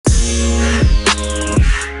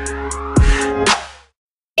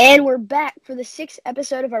And we're back for the 6th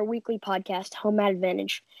episode of our weekly podcast, Home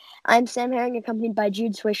Advantage. I'm Sam Herring, accompanied by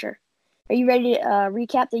Jude Swisher. Are you ready to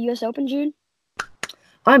recap the U.S. Open, Jude?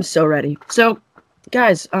 I'm so ready. So,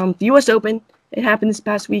 guys, the U.S. Open, it happened this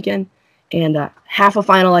past weekend, and half of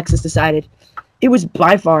Final X is decided. It was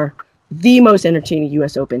by far the most entertaining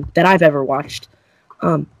U.S. Open that I've ever watched.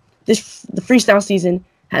 The freestyle season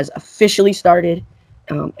has officially started,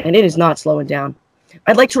 and it is not slowing down.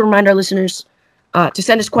 I'd like to remind our listeners to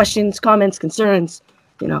send us questions, comments, concerns.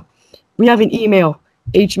 We have an email,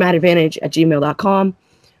 hmadvantage@gmail.com.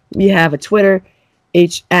 We have a Twitter,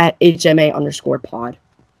 @HMA_pod.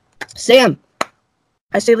 Sam,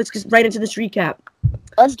 I say let's get right into this recap.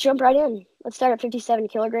 Let's jump right in. Let's start at 57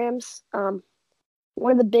 kilograms.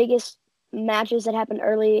 One of the biggest matches that happened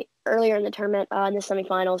earlier in the tournament, in the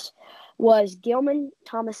semifinals, was Gilman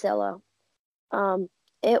Tomasello.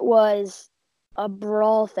 It was a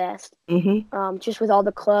brawl fest, just with all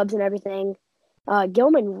the clubs and everything.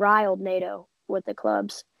 Gilman riled Nato with the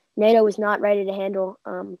clubs. Nato was not ready to handle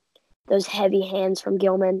those heavy hands from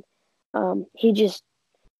Gilman.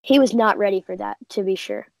 He was not ready for that, to be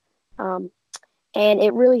sure. And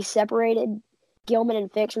it really separated Gilman and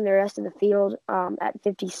Fix from the rest of the field at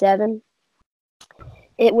 57.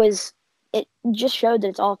 It just showed that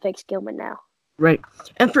it's all Fix Gilman now. Right.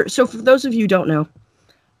 And for those of you who don't know,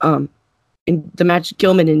 in the match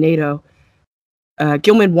Gilman and Nato,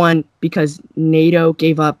 Gilman won because Nato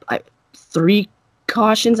gave up 3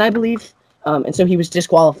 cautions, I believe, and so he was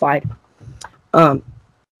disqualified. But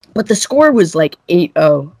the score was like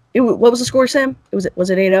 8-0. What was the score, Sam? Was it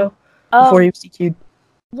 8-0 before he was DQ'd?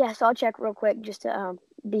 Yeah, so I'll check real quick just to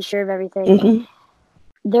be sure of everything.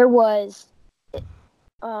 There was,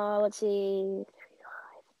 let's see,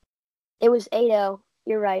 it was 8-0.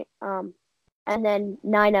 You're right. And then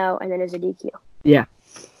 9-0, and then it was a DQ. Yeah.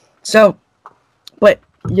 So, but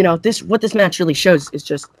what this match really shows is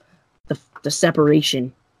just the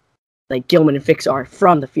separation, like Gilman and Fix are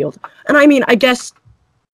from the field. And I mean, I guess,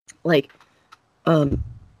 like,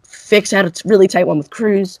 Fix had a really tight one with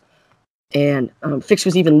Cruz, and Fix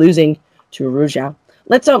was even losing to Araujo.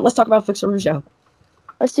 Let's talk about Fix Araujo.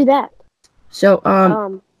 Let's do that. So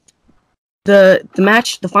the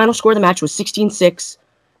final score of the match was 16-6.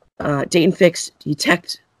 Dayton Fix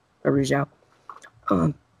teched Araujo,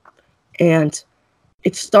 and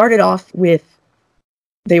it started off with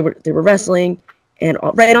they were wrestling, and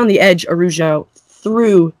right on the edge, Araujo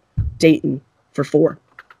threw Dayton for 4.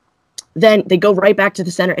 Then they go right back to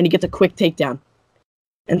the center, and he gets a quick takedown.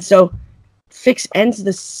 And so Fix ends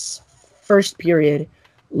this first period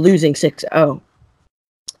losing 6-0.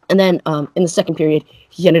 And then in the second period,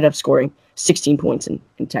 he ended up scoring 16 points and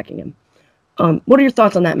teching him. What are your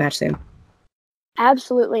thoughts on that match, Sam?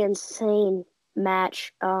 Absolutely insane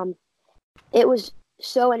match. It was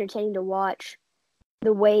so entertaining to watch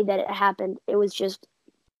the way that it happened. It was just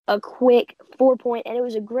a quick 4-point, and it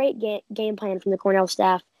was a great game plan from the Cornell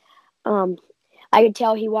staff. I could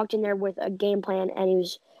tell he walked in there with a game plan, and he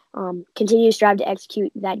was continuing to strive to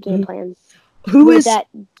execute that game plan. That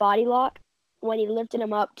body lock when he lifted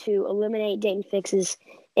him up to eliminate Dayton Fix's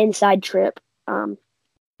inside trip,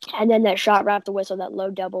 and then that shot right off the whistle, that low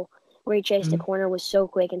double where he chased the corner, was so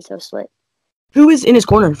quick and so slick. Who was in his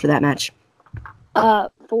corner for that match?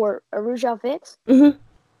 For Araujo Fix?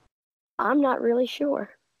 I'm not really sure.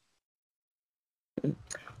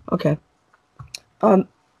 Okay.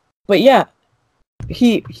 But yeah,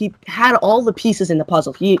 he had all the pieces in the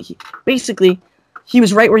puzzle. He basically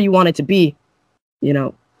was right where you wanted to be,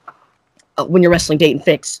 when you're wrestling Dayton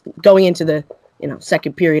Fix, going into the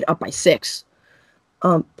second period up by 6.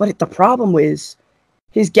 But the problem was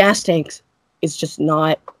his gas tanks is just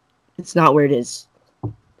not. It's not where it is.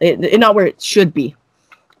 It's not where it should be.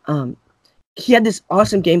 He had this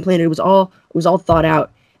awesome game plan. It was all thought out,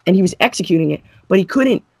 and he was executing it, but he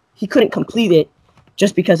couldn't complete it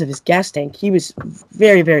just because of his gas tank. He was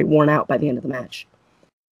very, very worn out by the end of the match.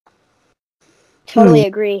 Totally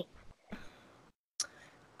agree.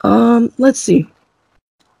 Let's see.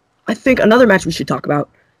 I think another match we should talk about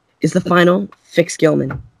is the final, Fix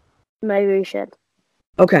Gilman. Maybe we should.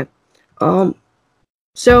 Okay.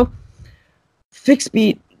 So Fix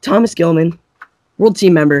beat Thomas Gilman, world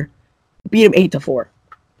team member, beat him 8-4.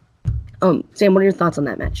 Sam, what are your thoughts on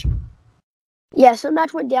that match? Yeah, so the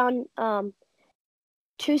match went down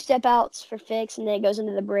 2 step outs for Fix, and then it goes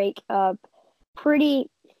into the break. Pretty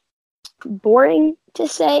boring to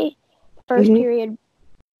say. First period,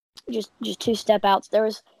 just 2 step outs. There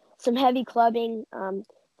was some heavy clubbing.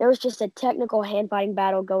 There was just a technical hand fighting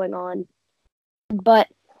battle going on. But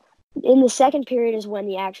in the second period is when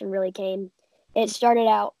the action really came. It started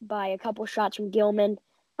out by a couple shots from Gilman.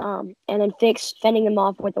 and then Fix fending him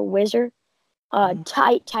off with a whizzer,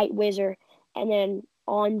 tight whizzer, and then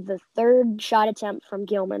on the third shot attempt from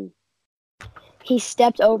Gilman, he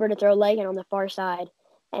stepped over to throw a leg in on the far side,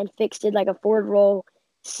 and Fix did like a forward roll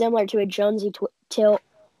similar to a Jonesy tilt,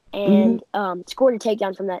 and scored a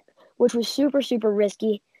takedown from that, which was super, super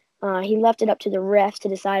risky. He left it up to the refs to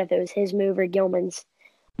decide if it was his move or Gilman's,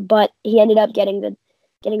 but he ended up getting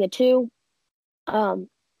the two. And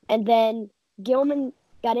then Gilman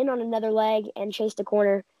got in on another leg and chased the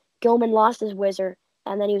corner. Gilman lost his whizzer,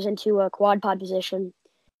 and then he was into a quad pod position.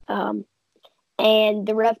 And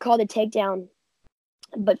the ref called a takedown,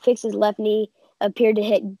 but Fix's left knee appeared to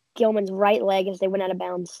hit Gilman's right leg as they went out of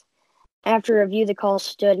bounds. After review, the call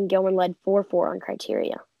stood, and Gilman led 4-4 on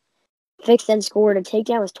criteria. Fix then scored a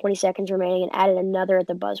takedown with 20 seconds remaining and added another at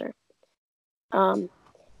the buzzer. And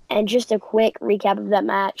just a quick recap of that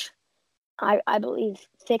match. I believe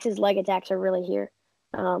Fix's leg attacks are really here.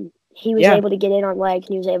 He was able to get in on legs,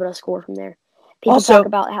 and he was able to score from there. People talk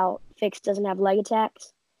about how Fix doesn't have leg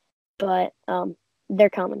attacks, but they're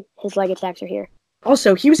coming. His leg attacks are here.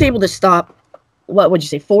 Also, he was able to stop, what would you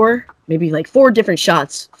say, four different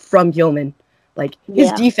shots from Gilman. Like,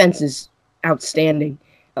 his defense is outstanding,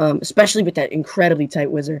 especially with that incredibly tight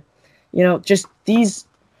whizzer. You know, just these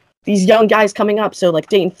young guys coming up, so like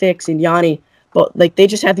Dayton Fix and Yianni, but like they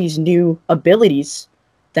just have these new abilities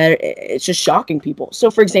that it's just shocking people. So,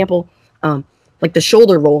 for example, like the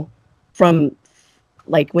shoulder roll from,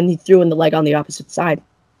 like, when he threw in the leg on the opposite side.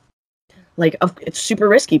 Like, it's super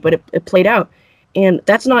risky, but it played out. And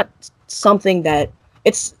that's not something that,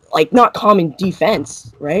 it's, like, not common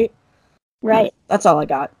defense, right? Right. That's all I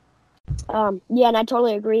got. Yeah, and I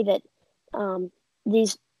totally agree that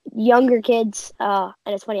these younger kids, and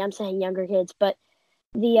it's funny I'm saying younger kids, but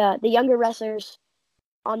the younger wrestlers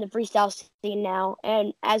on the freestyle scene now,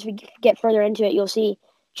 and as we get further into it, you'll see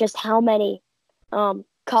just how many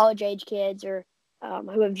college-age kids or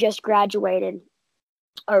who have just graduated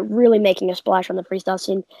are really making a splash on the freestyle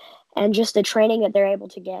scene, and just the training that they're able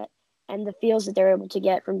to get and the feels that they're able to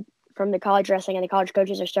get from the college wrestling, and the college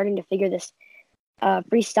coaches are starting to figure this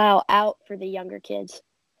freestyle out for the younger kids.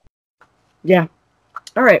 Yeah.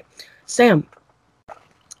 All right. Sam,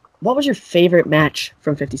 what was your favorite match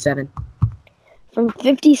from 57? From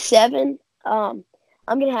 57, I'm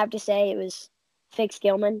going to have to say it was Fix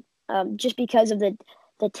Gilman, just because of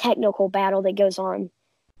the technical battle that goes on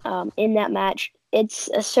in that match. It's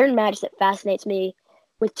a certain match that fascinates me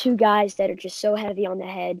with two guys that are just so heavy on the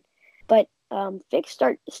head. But Fix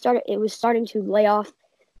was starting to lay off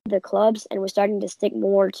the clubs and was starting to stick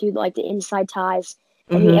more to like the inside ties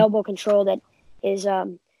and the elbow control that is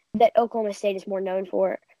that Oklahoma State is more known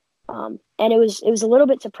for. And it was a little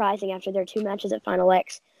bit surprising after their two matches at Final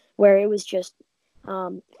X, where it was just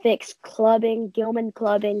Fix clubbing, Gilman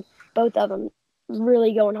clubbing, both of them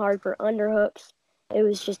really going hard for underhooks. It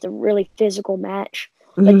was just a really physical match.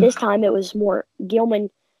 But this time it was more Gilman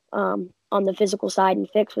on the physical side, and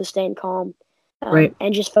Fix was staying calm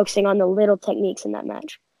and just focusing on the little techniques in that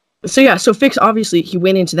match. So Fix, obviously, he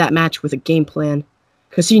went into that match with a game plan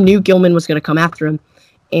because he knew Gilman was going to come after him.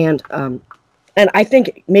 And I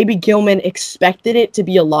think maybe Gilman expected it to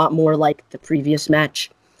be a lot more like the previous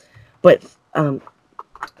match. But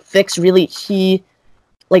Fix really, he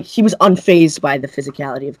was unfazed by the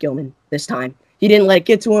physicality of Gilman this time. He didn't let it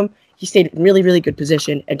get to him. He stayed in really, really good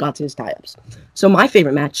position and got to his tie-ups. So my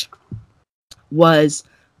favorite match was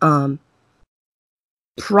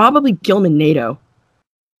probably Gilman-Nato.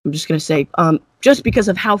 I'm just going to say, just because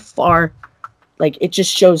of how far, like, it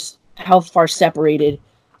just shows how far separated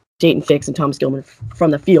Dayton Fix and Thomas Gilman from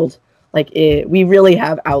the field. Like, we really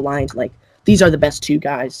have outlined, like, these are the best two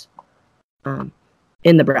guys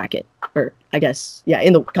in the bracket, or I guess,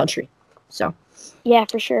 in the country. So, yeah,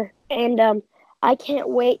 for sure. And I can't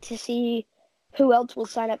wait to see who else will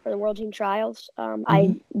sign up for the World Team Trials.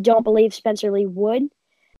 I don't believe Spencer Lee would,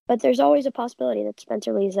 but there's always a possibility that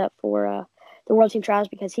Spencer Lee is up for the World Team Trials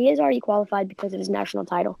because he is already qualified because of his national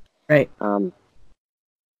title. Right.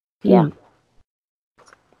 Yeah.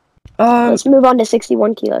 Let's move on to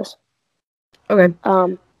 61 kilos. Okay.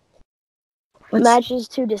 Matches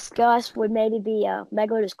to discuss would maybe be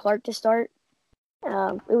Megalotus Clark to start.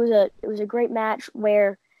 It was a great match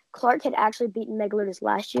where Clark had actually beaten Megalotus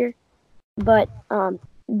last year, but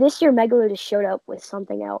this year Megalotus showed up with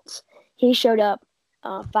something else. He showed up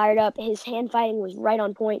fired up. His hand fighting was right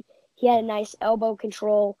on point. He had a nice elbow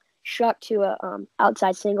control, shuck to a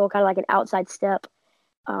outside single, kind of like an outside step,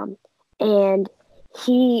 and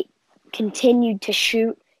he continued to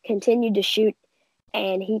shoot,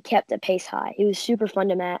 and he kept the pace high. He was super fun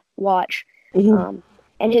to watch.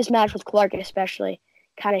 And his match with Clark especially,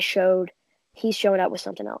 kind of showed he's showing up with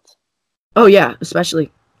something else. Oh yeah,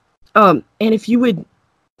 especially. And if you would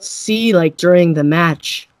see like during the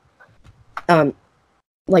match,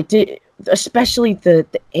 especially the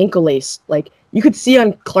ankle lace, like you could see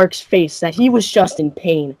on Clark's face that he was just in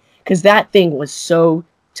pain because that thing was so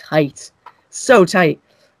tight, so tight.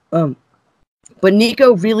 But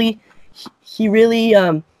Nico really, he really,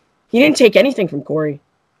 he didn't take anything from Corey.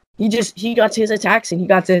 He got to his attacks and he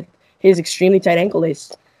got to his extremely tight ankle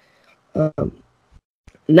lace.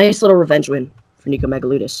 Nice little revenge win for Nico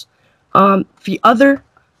Megaludis. The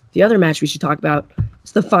other match we should talk about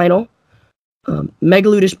is the final.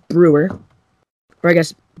 Megaludis Brewer, or I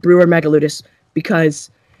guess Brewer Megaludis,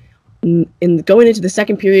 because in going into the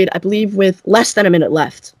second period, I believe with less than a minute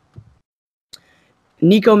left,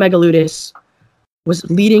 Nico Megaludis was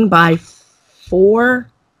leading by 4.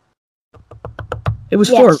 It was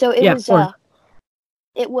 4. So it was 4.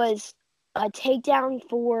 It was a takedown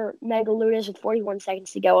for Megaludis with 41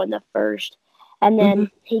 seconds to go in the first, and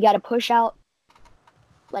then he got a push out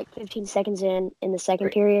like 15 seconds in the second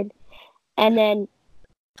period, and then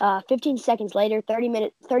 15 seconds later,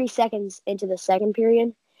 30 seconds into the second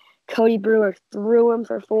period, Cody Brewer threw him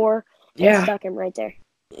for 4 and stuck him right there.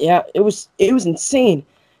 Yeah, it was insane,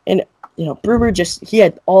 and Brewer just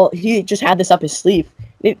had this up his sleeve.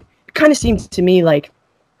 It kind of seemed to me like,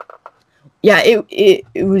 yeah,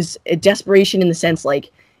 it was a desperation in the sense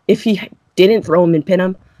like if he didn't throw him and pin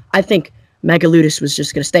him, I think Megaludis was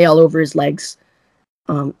just gonna stay all over his legs,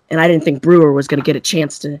 and I didn't think Brewer was gonna get a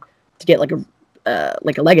chance to get like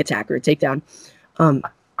a leg attack or a takedown.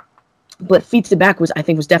 But feet to back was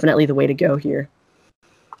definitely the way to go here.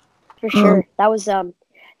 For sure, that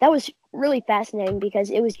was really fascinating because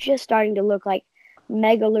it was just starting to look like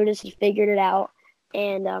Megaludis had figured it out,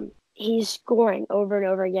 and he's scoring over and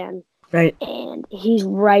over again. Right. And he's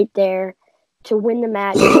right there to win the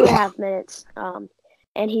match, 2.5 minutes,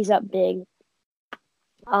 and he's up big.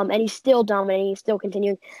 And he's still dominating. He's still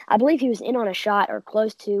continuing. I believe he was in on a shot or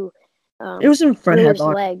close to. It was in front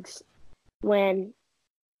headlock legs when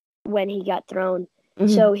he got thrown.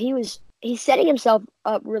 So he's setting himself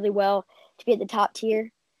up really well to be at the top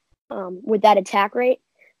tier with that attack rate,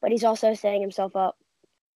 but he's also setting himself up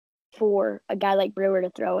for a guy like Brewer to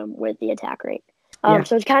throw him with the attack rate.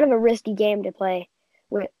 So it's kind of a risky game to play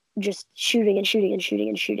with just shooting and shooting and shooting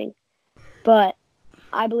and shooting. But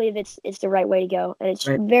I believe it's the right way to go, and it's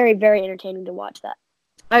very, very entertaining to watch that.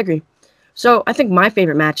 I agree. So I think my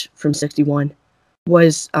favorite match from 61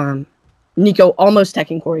 was Nico almost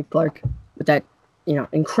teching Corey Clark with that,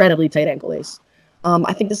 incredibly tight ankle lace.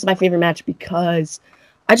 I think this is my favorite match because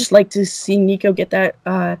I just like to see Nico get that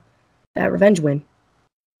revenge win.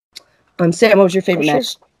 Sam, what was your favorite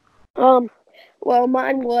match? Well,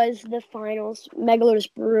 mine was the finals. Megaludis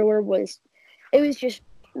Brewer was just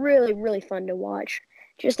really, really fun to watch.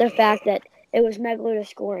 Just the fact that it was Megaludis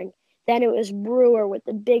scoring. Then it was Brewer with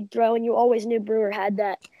the big throw, and you always knew Brewer had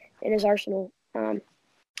that in his arsenal.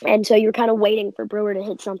 And so you were kind of waiting for Brewer to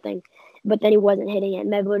hit something, but then he wasn't hitting it.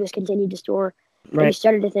 Megaludis continued to score. Right. And you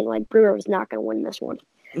started to think like Brewer was not going to win this one.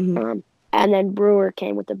 And then Brewer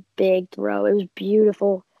came with a big throw. It was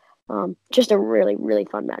beautiful. Just a really, really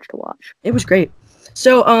fun match to watch. It was great.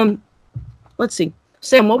 So, let's see.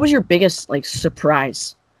 Sam, what was your biggest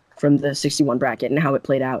surprise from the 61 bracket and how it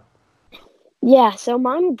played out? Yeah, so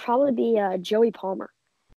mine would probably be Joey Palmer.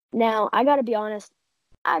 Now, I got to be honest,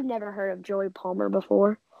 I've never heard of Joey Palmer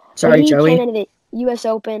before. Sorry, Joey. He came into the U.S.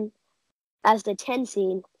 Open as the 10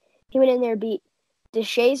 seed. He went in there, beat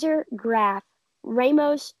DeShazer, Graf,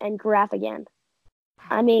 Ramos, and Graf again.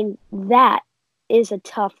 I mean, that is a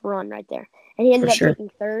tough run right there. And he ended up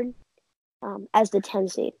taking third as the 10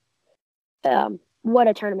 seed. What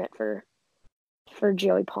a tournament for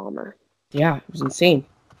Joey Palmer. Yeah, it was insane.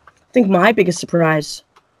 I think my biggest surprise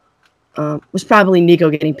was probably Nico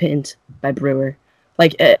getting pinned by Brewer.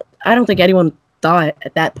 I don't think anyone thought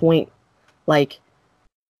at that point,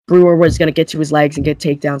 Brewer was going to get to his legs and get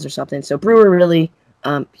takedowns or something. So Brewer really,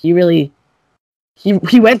 he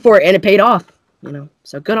went for it and it paid off,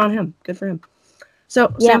 So good on him. Good for him.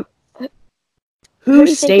 So, yeah. Sam, who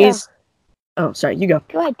stays... Oh, sorry, you go.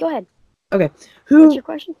 Go ahead. Okay. What's your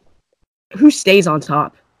question? Who stays on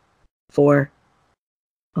top for...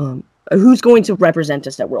 who's going to represent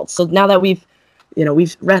us at Worlds? So now that we've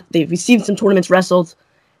seen some tournaments wrestled,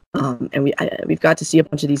 and we've got to see a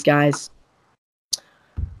bunch of these guys.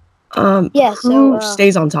 Who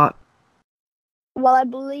stays on top? Well, I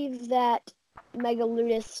believe that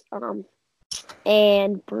Megaludis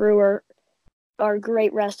and Brewer are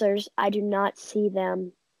great wrestlers. I do not see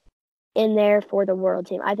them in there for the world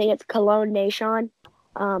team. I think it's Cologne Nation.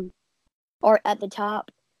 are at the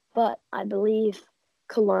top, but I believe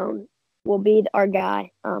Cologne will be our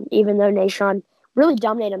guy. Even though Nashon really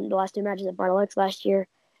dominated him the last 2 matches at Bartolux last year,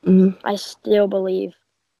 I still believe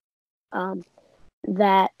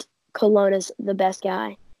that Cologne is the best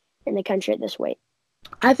guy in the country at this weight.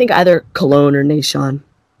 I think either Cologne or Nashon,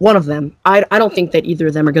 one of them. I don't think that either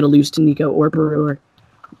of them are going to lose to Nico or Brewer.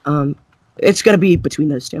 It's going to be between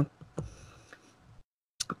those two.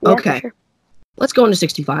 Yeah, okay, sure. Let's go into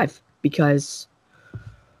 65 because,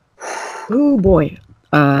 oh boy,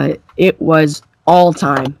 it was all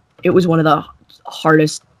time. It was one of the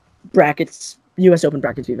hardest brackets, U.S. Open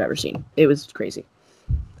brackets we've ever seen. It was crazy.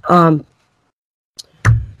 But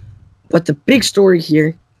the big story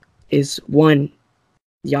here is one,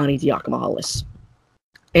 Yianni Diakomihalis.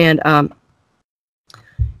 And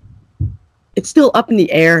it's still up in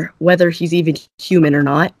the air whether he's even human or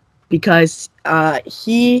not, because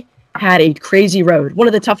he had a crazy road, one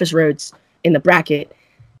of the toughest roads in the bracket,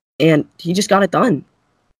 and he just got it done.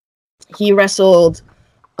 He wrestled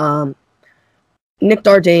Nick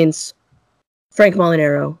Dardanes, Frank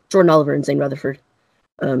Molinaro, Jordan Oliver, and Zane Rutherford,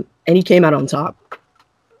 and he came out on top.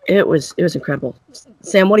 It was incredible.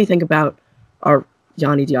 Sam, what do you think about our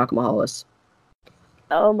Yianni Diakomihalis?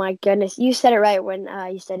 Oh my goodness, you said it right when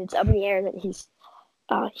you said it's up in the air that he's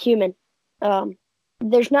human.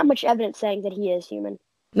 There's not much evidence saying that he is human.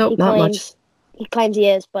 Nope, not much. He claims he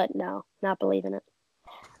is, but no, not believing it.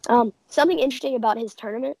 Something interesting about his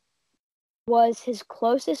tournament was his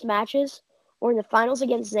closest matches were in the finals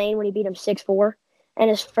against Zane when he beat him 6-4, and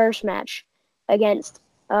his first match against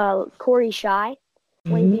Corey Shy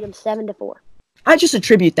when he beat him 7-4. I just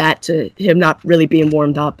attribute that to him not really being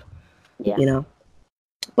warmed up. Yeah. You know.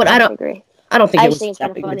 But I don't agree. I don't think I it was think it's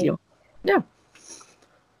that kinda big of a funny. deal. Yeah.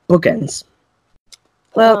 Bookends.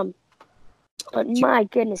 Well, but my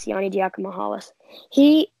goodness, Yianni Diakomihalis.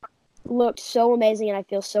 He looked so amazing, and I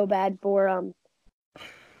feel so bad for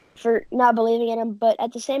not believing in him. But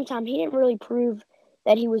at the same time, he didn't really prove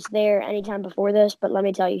that he was there anytime before this. But let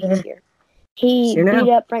me tell you, he's here. He beat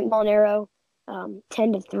up Frank Molinaro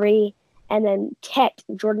 10-3, and then teched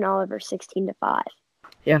Jordan Oliver 16-5.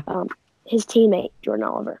 Yeah. His teammate Jordan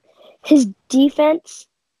Oliver. His defense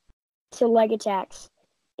to leg attacks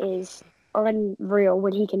is unreal.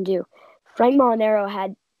 What he can do. Frank Molinaro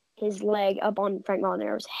had his leg up on Frank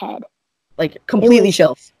Molinaro's head. Like, completely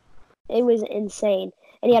shelved. It was insane.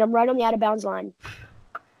 And he had him right on the out-of-bounds line.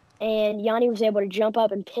 And Yianni was able to jump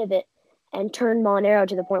up and pivot and turn Molinaro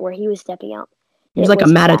to the point where he was stepping out. He was like a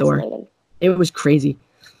matador. It was crazy.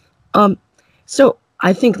 So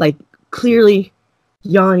I think, like, clearly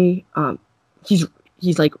Yianni,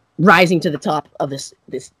 he's like rising to the top of this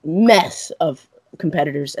mess of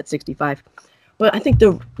competitors at 65. But I think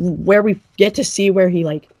where we get to see where he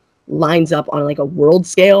like lines up on like a world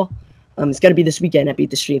scale, it's gonna be this weekend at Beat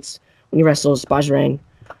the Streets when he wrestles Bajrang,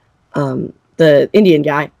 the Indian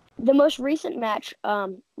guy. The most recent match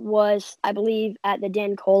was, I believe, at the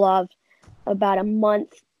Dan Kolov about a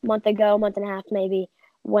month ago, month and a half maybe,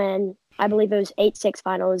 when I believe it was 8-6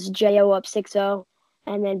 final. It was Jo up 6-0,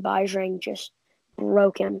 and then Bajrang just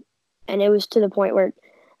broke him. And it was to the point where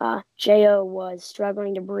Jo was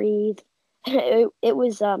struggling to breathe. It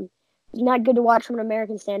was not good to watch from an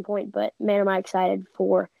American standpoint, but man, am I excited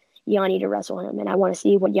for Yianni to wrestle him, and I want to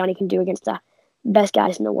see what Yianni can do against the best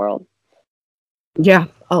guys in the world. Yeah.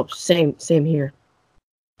 Oh, same here.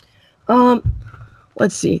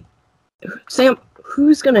 Let's see. Sam,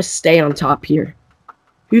 who's gonna stay on top here?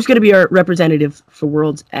 Who's gonna be our representative for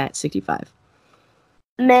Worlds at 65?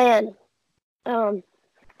 Man,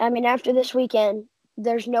 I mean, after this weekend,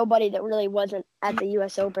 there's nobody that really wasn't at the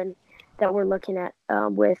U.S. Open that we're looking at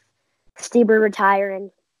with Stieber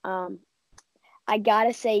retiring. I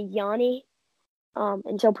gotta say Yianni,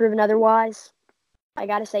 until proven otherwise. I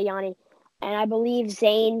gotta say Yianni. And I believe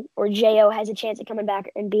Zane or Jo has a chance of coming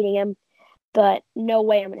back and beating him. But no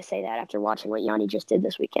way I'm going to say that after watching what Yianni just did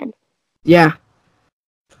this weekend. Yeah.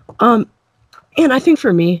 And I think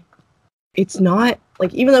for me, it's not,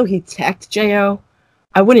 like, even though he teched Jo,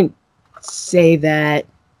 I wouldn't say that,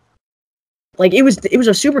 like, it was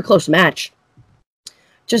a super close match.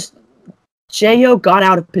 Just, Jo got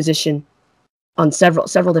out of position on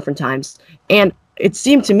several different times. And it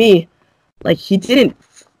seemed to me like he didn't,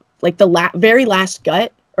 like the very last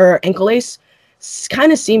gut or ankle ace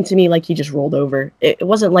kind of seemed to me like he just rolled over. It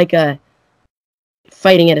wasn't like a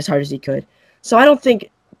fighting it as hard as he could. So I don't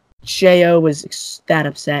think Jo was that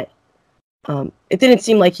upset. It didn't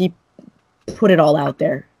seem like he put it all out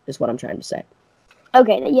there, is what I'm trying to say.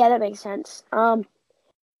 Okay, yeah, that makes sense. Yeah,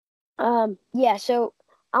 so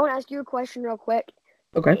I want to ask you a question real quick.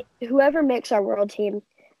 Okay. Whoever makes our world team,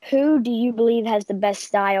 Who do you believe has the best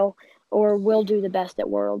style or will do the best at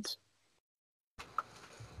Worlds?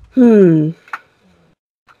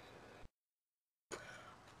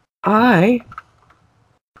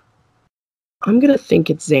 I'm gonna think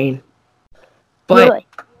it's Zayn. But Really?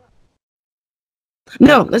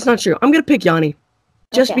 no, that's not true. I'm gonna pick Yanni.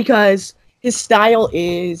 Just Okay. because his style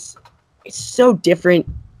it's so different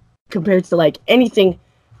compared to like anything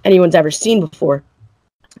anyone's ever seen before.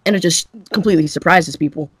 And it just completely surprises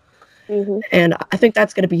people. Mm-hmm. And I think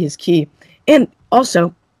that's gonna be his key. And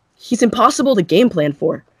also, he's impossible to game plan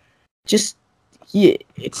for. Just you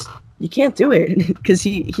can't do it because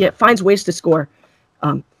he finds ways to score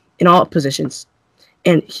in all positions,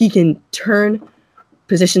 and he can turn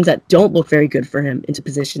positions that don't look very good for him into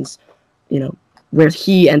positions, where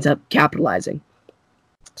he ends up capitalizing.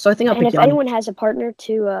 So I think I'll And pick if Yanni. anyone has a partner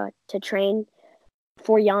to train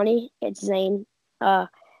for Yanni, it's Zayn.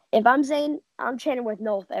 If I'm Zayn, I'm training with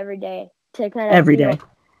Nolf every day to kind of Every day.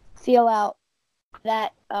 feel out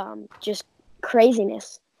that just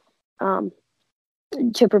craziness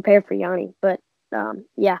to prepare for Yanni. But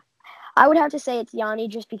yeah, I would have to say it's Yanni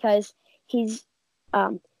just because he's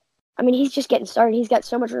he's just getting started. He's got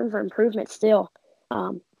so much room for improvement still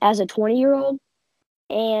as a 20-year-old.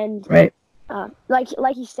 And Right.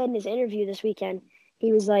 like he said in his interview this weekend,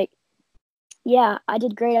 he was like, "Yeah, I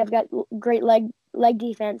did great. I've got great leg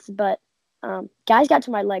defense, but guys got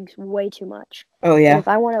to my legs way too much. Oh And yeah. if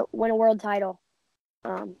I want to win a world title,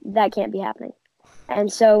 that can't be happening."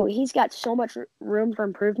 And so he's got so much room for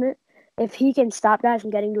improvement. If he can stop guys from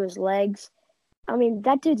getting to his legs, I mean,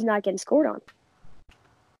 that dude's not getting scored on.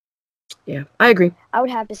 Yeah, I agree. I would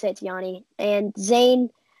have to say it's Yanni. And Zayn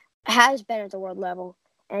has been at the world level,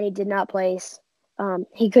 and he did not place.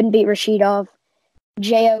 He couldn't beat Rashidov.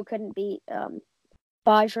 Jo couldn't beat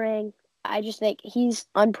Bajrang. I just think he's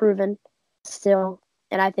unproven still,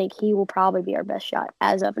 and I think he will probably be our best shot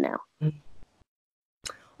as of now.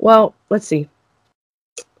 Well, let's see.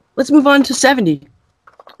 Let's move on to 70.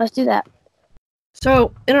 Let's do that.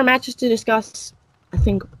 So, in our matches to discuss, I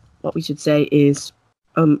think what we should say is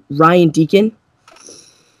Ryan Deacon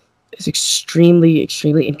is extremely,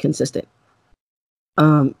 extremely inconsistent.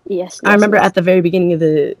 Yes. I remember at the very beginning of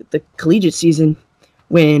the collegiate season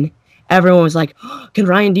when everyone was like, oh, can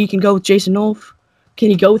Ryan Deacon go with Jason Nolf? Can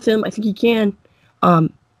he go with him? I think he can.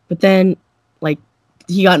 But then,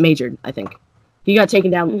 he got majored, I think. He got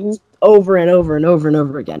taken down over and over and over and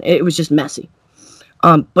over again. It was just messy.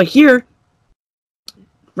 But here,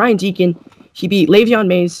 Ryan Deacon, he beat Le'Veon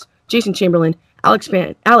Mays, Jason Chamberlain, Alec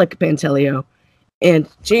Pantelio, and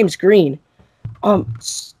James Green.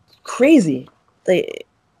 Crazy.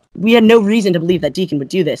 We had no reason to believe that Deacon would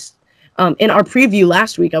do this. In our preview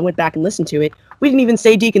last week, I went back and listened to it. We didn't even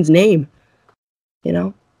say Deacon's name.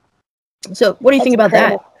 So what do you think about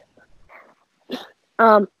incredible.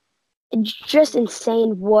 Just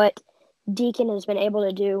insane what Deacon has been able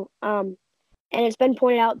to do. And it's been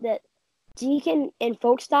pointed out that Deacon in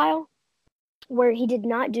folk style, where he did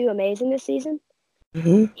not do amazing this season,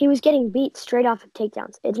 he was getting beat straight off of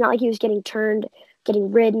takedowns. It's not like he was getting turned,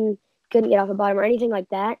 getting ridden, couldn't get off the bottom or anything like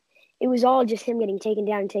that. It was all just him getting taken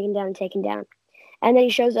down and taken down and taken down. And then he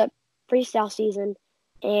shows up freestyle season,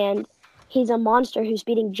 and he's a monster who's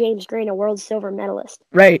beating James Green, a world silver medalist.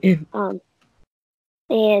 Right.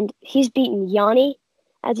 And he's beaten Yanni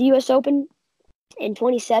at the U.S. Open in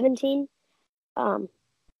 2017.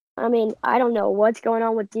 I mean, I don't know what's going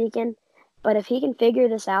on with Deacon, but if he can figure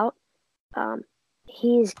this out,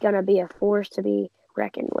 he's going to be a force to be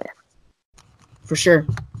reckoned with. For sure.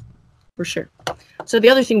 For sure. So the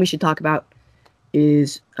other thing we should talk about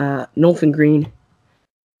is Nolf and Green.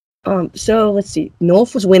 So let's see.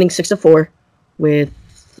 Nolf was winning 6-4 with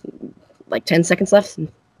 10 seconds left.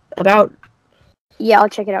 About. Yeah, I'll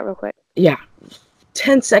check it out real quick. Yeah.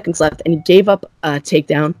 10 seconds left, and he gave up a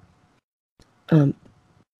takedown.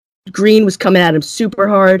 Green was coming at him super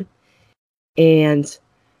hard, and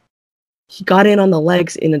he got in on the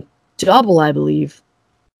legs in a double, I believe.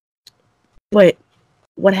 But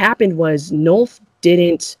what happened was Nolf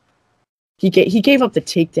didn't. He gave up the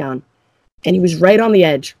takedown, and he was right on the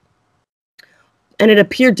edge. And it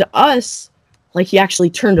appeared to us like he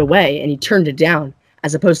actually turned away and he turned it down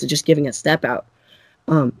as opposed to just giving a step out.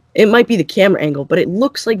 It might be the camera angle, but it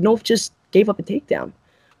looks like Nolf just gave up a takedown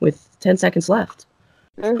with 10 seconds left.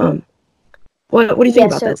 What do you think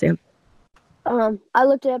about that, Sam? I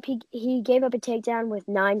looked it up. He gave up a takedown with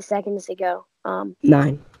 9 seconds to go.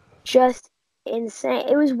 9. Just insane.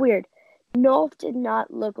 It was weird. Nolf did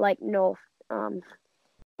not look like Nolf.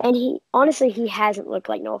 And he hasn't looked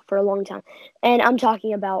like Nolf for a long time. And I'm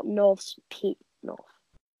talking about Nolf's peak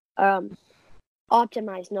Nolf.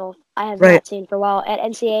 optimized Nolf I have Right. not seen for a while. At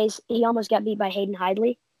NCAAs, he almost got beat by Hayden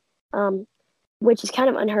Hidley, which is kind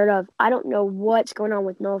of unheard of. I don't know what's going on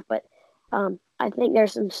with Nolf, but I think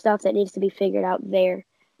there's some stuff that needs to be figured out there.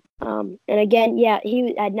 And again, yeah,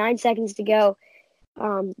 he had 9 seconds to go.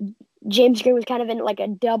 James Green was kind of in like a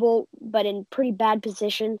double, but in pretty bad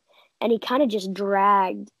position, and he kind of just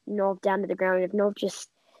dragged Nolf down to the ground. If Nolf just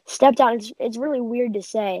stepped out, it's really weird to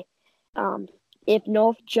say. If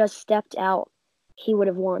Nolf just stepped out, he would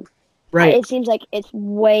have won. Right. It seems like it's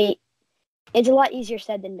a lot easier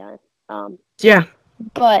said than done. Yeah.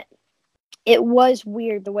 But it was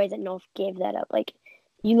weird the way that Nolf gave that up. Like,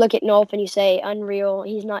 you look at Nolf and you say, unreal,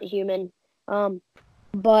 he's not human.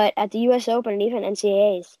 But at the U.S. Open and even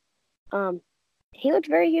NCAAs, he looked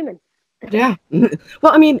very human. Yeah.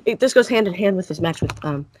 Well, I mean, this goes hand in hand with his match with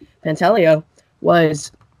Pantaleo.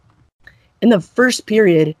 Was in the first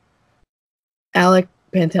period, Alec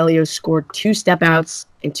Pantaleo scored 2 step outs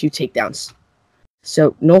and 2 takedowns.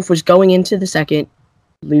 So Nolf was going into the second,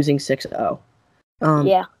 losing 6-0.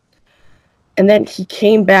 Yeah. And then he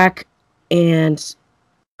came back and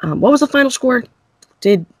what was the final score?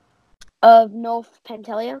 Of Nolf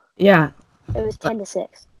Pantaleo? Yeah. It was 10-6.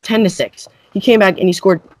 10-6. He came back and he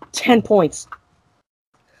scored 10 points.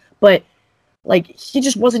 But like he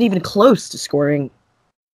just wasn't even close to scoring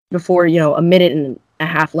before, a minute and a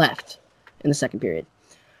half left in the second period.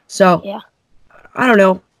 So yeah. I don't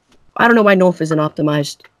know. I don't know why Nolf isn't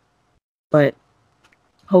optimized, but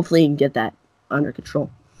hopefully he can get that under control.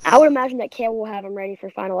 I would imagine that Kale will have him ready for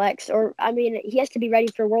Final X, or I mean, he has to be ready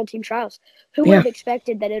for World Team Trials. Who would have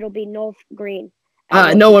expected that it'll be Nolf Green?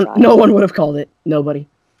 No one would have called it. Nobody.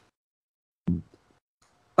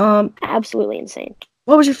 Absolutely insane.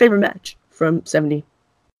 What was your favorite match from 70?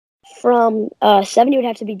 From 70 would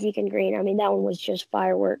have to be Deacon Green. I mean, that one was just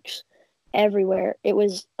fireworks everywhere. It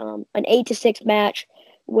was an 8-6 match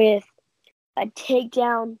with a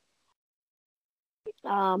takedown,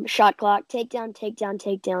 shot clock,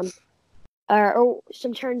 takedown, or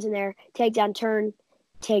some turns in there. Takedown, turn,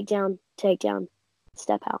 takedown,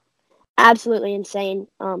 step out. Absolutely insane.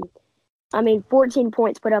 I mean, 14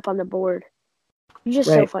 points put up on the board. Just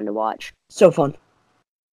so fun to watch. So fun.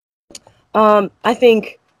 I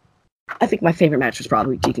think my favorite match was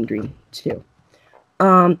probably Deacon Green too.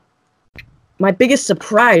 My biggest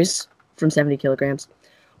surprise from 70 kilograms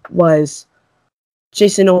was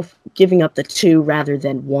Jason Nolf giving up the 2 rather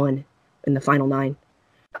than 1 in the final 9.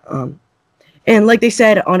 And like they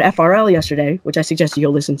said on FRL yesterday, which I suggest you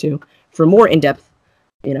go listen to for more in-depth,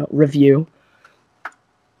 review.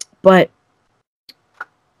 But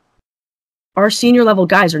our senior level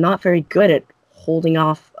guys are not very good at holding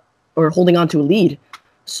on to a lead,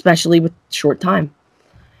 especially with short time.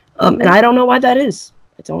 And I don't know why that is.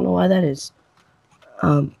 But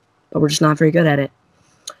we're just not very good at it.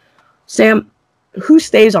 Sam, who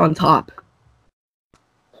stays on top?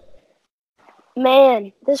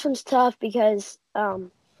 Man, this one's tough because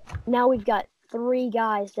now we've got 3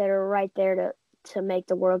 guys that are right there to make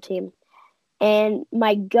the world team. And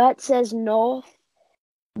my gut says Nolf,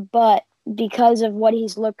 but because of what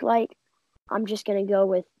he's looked like, I'm just going to go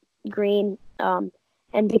with Green. And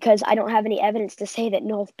because I don't have any evidence to say that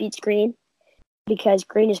Nolf beats Green, because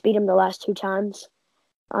Green has beat him the last 2 times.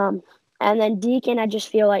 And then Deacon, I just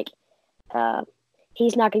feel like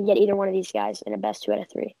he's not going to get either one of these guys in a best 2 out of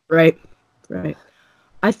 3. Right.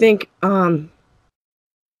 I think Nolf's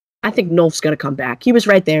going to come back. He was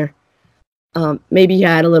right there. Maybe he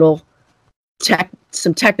had a little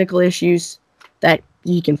some technical issues that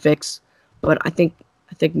he can fix, but I think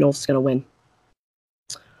Nolf's going to win.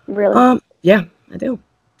 Really? Yeah, I do.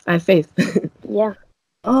 I have faith. Yeah.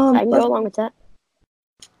 I can go along with that.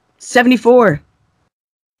 74.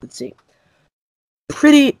 Let's see.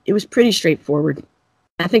 It was pretty straightforward.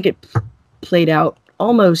 I think it played out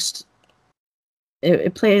almost.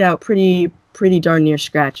 It played out pretty darn near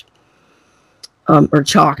scratch. Or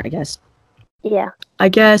chalk, I guess. Yeah. I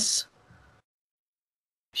guess.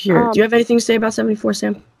 Here, do you have anything to say about 74,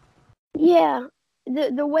 Sam? Yeah.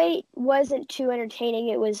 The weight wasn't too entertaining.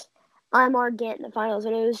 It was Imar Gant in the finals,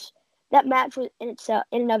 and it was that match was in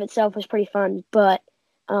and of itself was pretty fun, but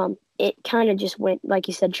it kind of just went, like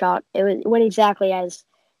you said, chalk. It went exactly as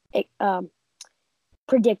it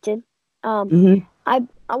predicted. I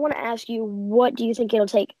want to ask you, what do you think it'll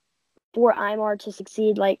take for Imar to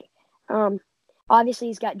succeed? Like, obviously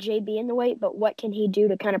he's got JB in the weight, but what can he do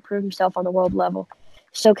to kind of prove himself on the world level?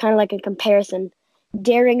 So kind of like a comparison,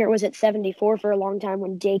 Daringer was at 74 for a long time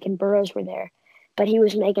when Dake and Burroughs were there, but he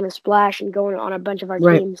was making a splash and going on a bunch of our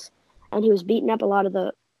teams, and he was beating up a lot of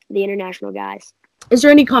the international guys. Is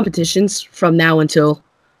there any competitions from now until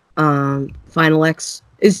Final X.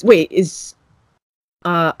 Is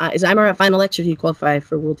Aymar at Final X, or did he qualify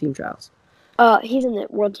for World Team Trials? He's in the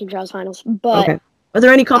World Team Trials finals, but Okay. Are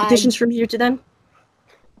there any competitions from here to then?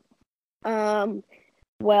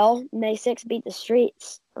 well, May 6th beat the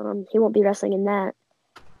Streets. He won't be wrestling in that.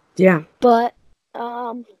 Yeah. But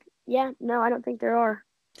yeah, no, I don't think there are.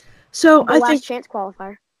 So The last chance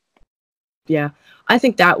qualifier. Yeah, I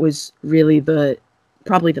think that was really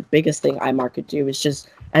probably the biggest thing Aymar could do, is just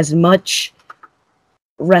as much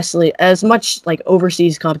wrestling, as much like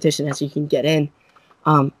overseas competition as he can get in.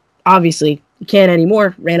 Obviously, you can't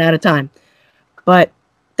anymore, ran out of time. But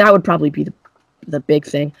that would probably be the big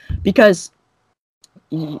thing, because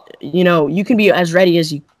you know, you can be as ready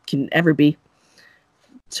as you can ever be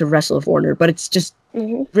to wrestle a foreigner, but it's just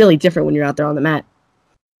really different when you're out there on the mat.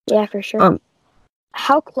 Yeah, for sure.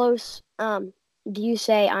 How close do you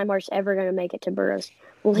say Aymar's ever going to make it to Burroughs?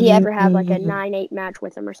 Will he ever have like a 9-8 match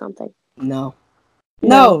with him or something? No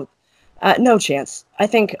chance. I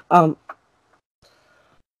think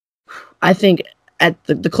at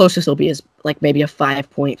the closest it'll be is like maybe a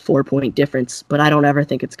 4-point difference, but I don't ever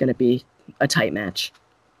think it's going to be a tight match.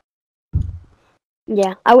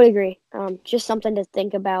 Yeah, I would agree. Just something to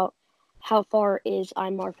think about. How far is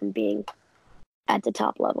Aymar from being at the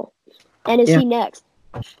top level? And is he next?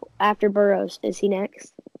 After Burroughs, is he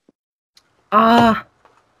next? I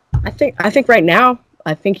think right now,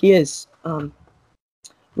 I think he is.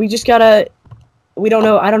 We don't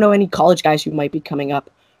know. I don't know any college guys who might be coming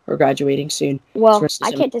up or graduating soon. Well,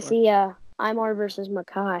 I can't to see Aymar versus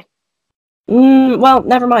Mackay. Well,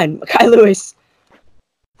 never mind. Mackay Lewis.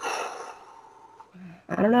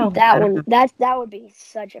 I don't know. That would be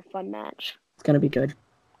such a fun match. It's gonna be good.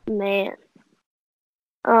 Man.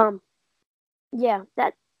 Yeah,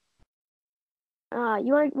 that.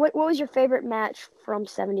 What was your favorite match from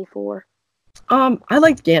 '74? I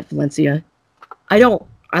liked Gant Valencia. I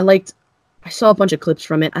saw a bunch of clips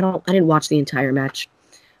from it. I didn't watch the entire match.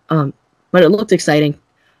 But it looked exciting.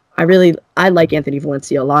 I like Anthony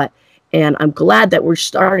Valencia a lot, and I'm glad that we're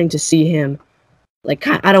starting to see him, like,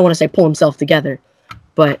 I don't want to say pull himself together,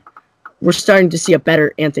 but we're starting to see a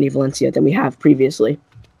better Anthony Valencia than we have previously.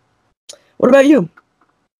 What about you?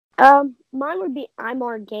 Mine would be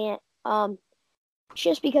Aymar Gant.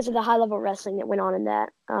 Just because of the high-level wrestling that went on in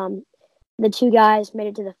that. The two guys made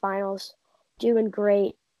it to the finals, doing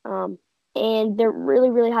great. And they're really,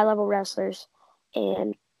 really high-level wrestlers.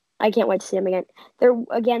 And I can't wait to see them again. There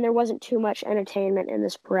wasn't too much entertainment in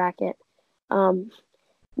this bracket.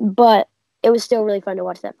 But it was still really fun to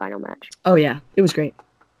watch that final match. Oh, yeah. It was great.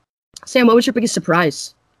 Sam, what was your biggest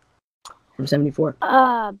surprise from '74?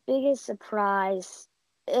 Biggest surprise.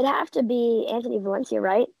 It'd have to be Anthony Valencia,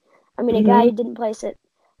 right? I mean, a guy who didn't place at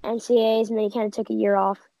NCAAs, and then he kind of took a year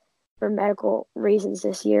off for medical reasons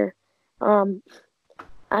this year. I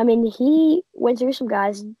mean, he went through some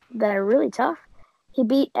guys that are really tough. He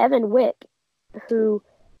beat Evan Wick, who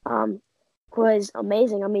was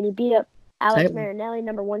amazing. I mean, he beat up Alex Marinelli,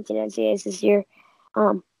 number 1 seed NCAAs this year.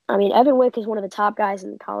 I mean, Evan Wick is one of the top guys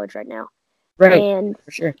in college right now. Right, and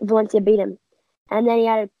for sure. Valencia beat him. And then he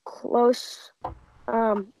had a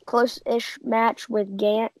close-ish match with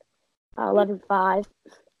Gant, 11-5.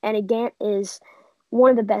 And Gant is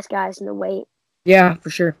one of the best guys in the weight. Yeah, for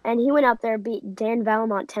sure. And he went out there, beat Dan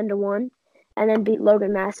Valamont 10-1, and then beat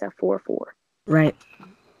Logan Massa 4-4. Right.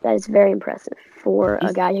 That is very impressive for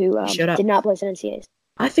a guy who did not place in NCAAs.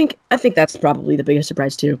 I think that's probably the biggest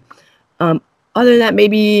surprise too. Other than that,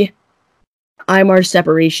 maybe Aymar's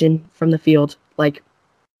separation from the field. Like,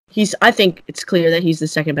 I think it's clear that he's the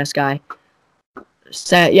second best guy.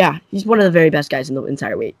 Yeah, he's one of the very best guys in the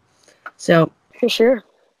entire weight. So for sure.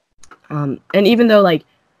 And even though like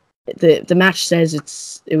the match says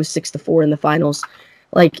it was 6-4 in the finals,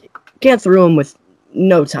 like, Gant threw him with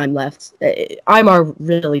no time left. Aymar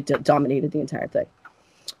really dominated the entire thing.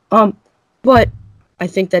 But I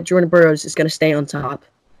think that Jordan Burroughs is going to stay on top.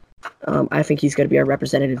 I think he's going to be our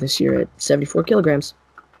representative this year at 74 kilograms.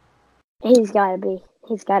 He's got to be.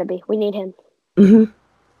 We need him.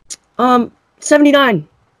 79.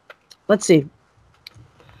 Let's see.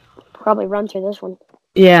 Probably run through this one.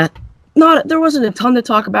 Yeah. There wasn't a ton to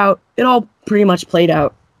talk about. It all pretty much played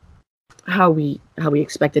out how we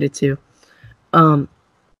expected it to. But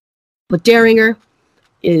Daringer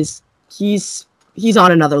he's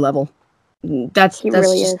on another level. That's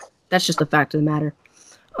just a fact of the matter.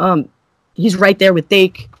 He's right there with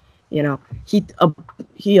Dake. You know,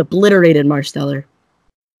 he obliterated Marsteller.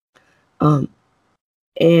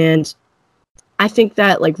 And I think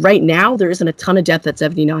that, like, right now there isn't a ton of depth at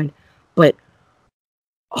 79, but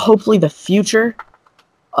hopefully the future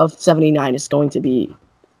of 79 is going to be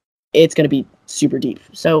it's going to be super deep.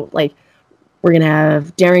 So, like, we're going to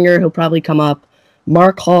have Derringer, who'll probably come up,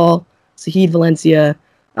 Mark Hall, Zahid Valencia,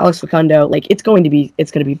 Alex Facundo. Like, it's going to be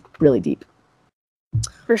really deep.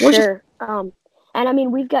 For sure. And I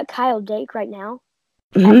mean, we've got Kyle Dake right now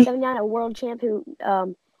at 79, a world champ who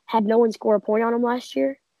had no one score a point on him last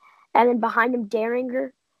year. And then behind him,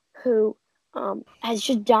 Derringer, who has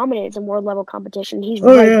just dominated some world level competition. He's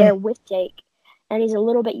there with Dake. And he's a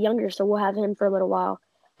little bit younger, so we'll have him for a little while,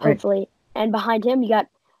 hopefully. Right. And behind him, you got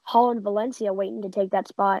Hall and Valencia waiting to take that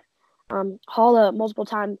spot. Hall, a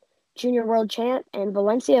multiple-time junior world champ, and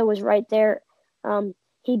Valencia was right there.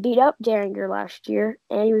 He beat up Derringer last year,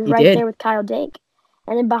 and he was there with Kyle Dake.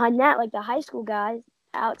 And then behind that, like the high school guys,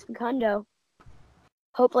 Alex Facundo,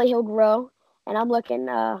 hopefully he'll grow. And I'm looking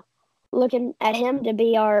at him to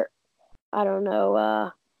be our,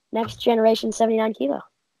 next generation 79 kilo.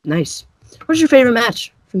 Nice. What's your favorite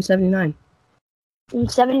match from 79?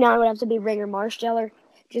 79 would have to be Ringer Marsteller,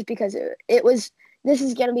 just because it was. This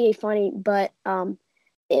is gonna be funny, but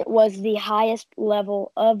it was the highest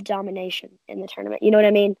level of domination in the tournament. You know what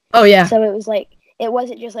I mean? Oh yeah. So it was like it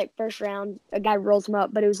wasn't just like first round a guy rolls him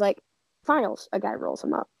up, but it was like finals a guy rolls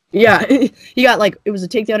him up. Yeah, he got like it was a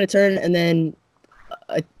takedown, a turn, and then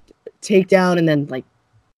a takedown, and then like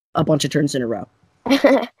a bunch of turns in a row.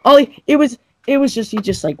 It was just he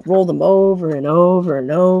just like rolled them over and over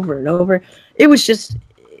and over and over. He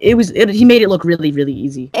made it look really, really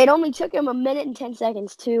easy. It only took him 1 minute and 10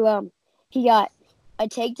 seconds to he got a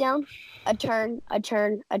takedown, a turn,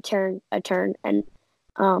 and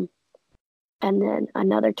then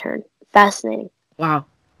another turn. Fascinating. Wow.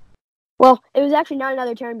 Well, it was actually not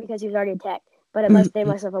another turn because he was already attacked, but they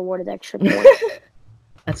must have awarded extra points.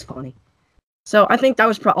 That's funny. So I think that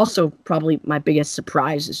was also probably my biggest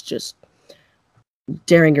surprise is just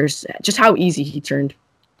Derringer's, just how easy he turned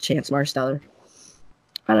Chance Marsteller.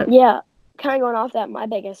 Yeah, kind of going off that, my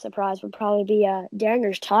biggest surprise would probably be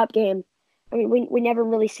Derringer's top game. I mean, we never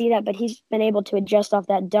really see that, but he's been able to adjust off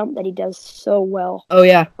that dump that he does so well. Oh,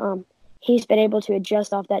 yeah. He's been able to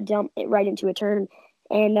adjust off that dump right into a turn,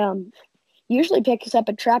 and usually picks up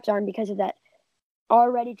a trapped arm because of that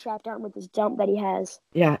already trapped arm with this dump that he has.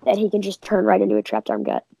 Yeah. That he can just turn right into a trapped arm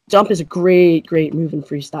gut. Dump is a great, great move in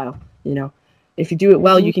freestyle, you know. If you do it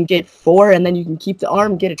well, you can get 4, and then you can keep the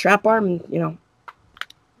arm, get a trap arm, and, you know,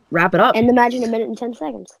 wrap it up. And imagine 1 minute and 10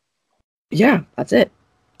 seconds. Yeah, that's it.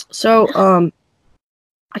 So,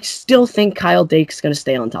 I still think Kyle Dake's going to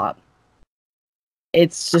stay on top.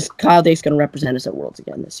 It's just Kyle Dake's going to represent us at Worlds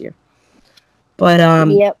again this year. But,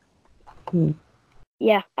 Yep.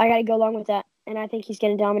 Yeah, I got to go along with that. And I think he's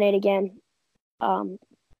going to dominate again. I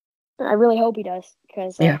really hope he does,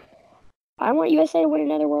 because I want USA to win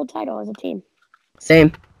another world title as a team.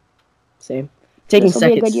 Same. Taking this will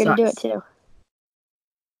second be a good year sucks. to do it too.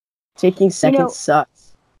 Taking second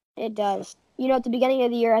sucks. It does. You know, at the beginning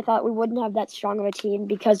of the year, I thought we wouldn't have that strong of a team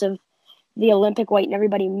because of the Olympic weight and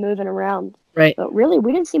everybody moving around. Right. But really,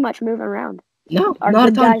 we didn't see much moving around. No, our not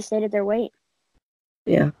good guys stayed at their weight.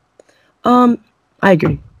 Yeah. I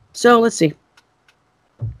agree. So let's see.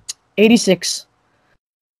 86.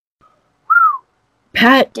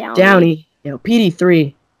 Pat Downey,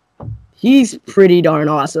 PD3. He's pretty darn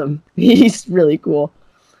awesome. He's really cool.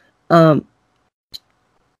 I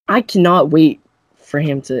cannot wait for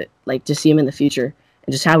him to see him in the future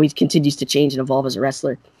and just how he continues to change and evolve as a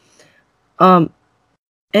wrestler. And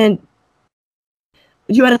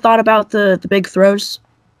you had a thought about the big throws?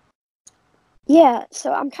 Yeah,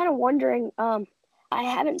 so I'm kind of wondering, I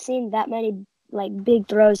haven't seen that many big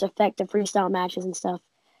throws affect the freestyle matches and stuff.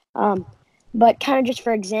 But kind of just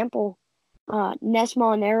for example, Ness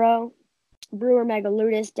Molinaro, Brewer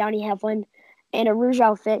Megaludis, Downey Heflin, and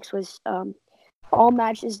Arujao Fix was all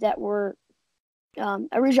matches that were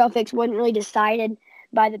Arujao Fix wasn't really decided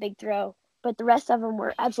by the big throw, but the rest of them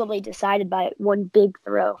were absolutely decided by one big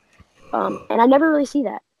throw. And I never really see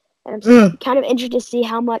that. And I'm kind of interested to see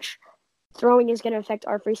how much throwing is going to affect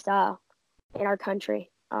our freestyle in our country.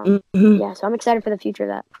 Yeah, so I'm excited for the future of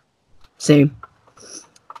that. Same.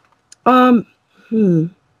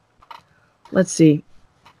 Let's see.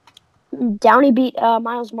 Downey beat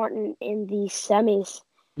Miles Martin in the semis.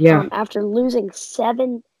 Yeah. After losing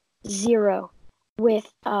 7-0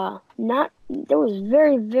 with there was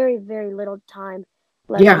very, very, very little time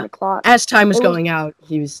left on the clock. As time was going out,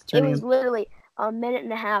 he was turning. It was literally a minute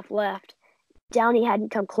and a half left. Downey hadn't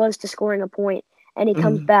come close to scoring a point, and he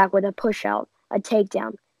comes back with a push out, a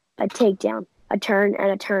takedown, a turn,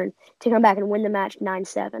 and a turn to come back and win the match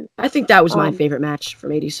 9-7. I think that was my favorite match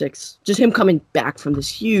from 86. Just him coming back from this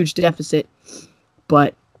huge deficit,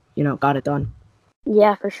 but, got it done.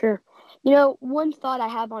 Yeah, for sure. One thought I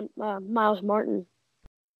have on Miles Martin,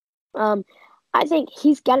 um, I think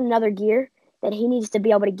he's got another gear that he needs to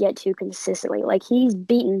be able to get to consistently. Like, he's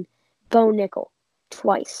beaten Bo Nickel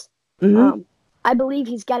twice. Mm-hmm. I believe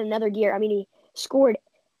he's got another gear. I mean, he scored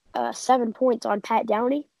 7 points on Pat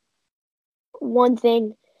Downey. One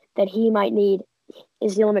thing that he might need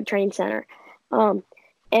is the Olympic Training Center.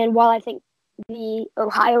 And while I think the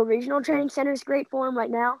Ohio Regional Training Center is great for him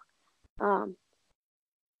right now,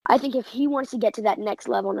 I think if he wants to get to that next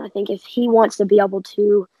level, and I think if he wants to be able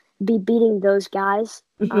to be beating those guys,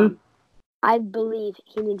 Mm-hmm. I believe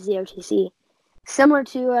he needs the OTC. Similar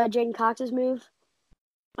to Jaden Cox's move,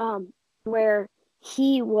 where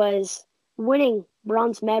he was winning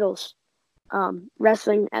bronze medals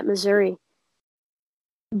wrestling at Missouri,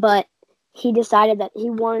 but he decided that he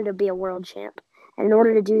wanted to be a world champ. And in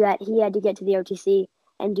order to do that, he had to get to the OTC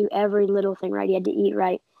and do every little thing right. He had to eat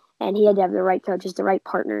right, and he had to have the right coaches, the right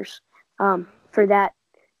partners for that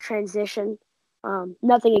transition.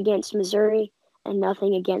 Nothing against Missouri and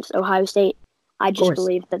nothing against Ohio State. I just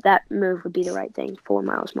believe that move would be the right thing for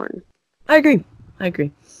Miles Martin. I agree.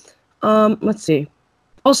 Let's see.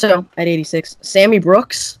 Also, at 86, Sammy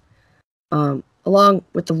Brooks, along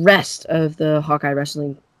with the rest of the Hawkeye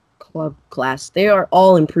Wrestling Club class, they are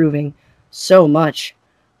all improving so much.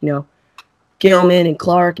 Gilman and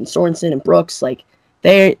Clark and Sorensen and Brooks, like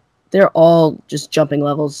they're all just jumping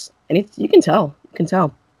levels, and you can tell.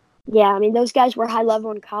 Yeah, I mean, those guys were high level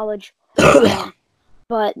in college,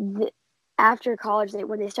 but after college,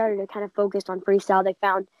 when they started to kind of focus on freestyle, they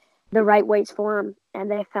found the right weights for them, and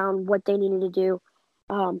they found what they needed to do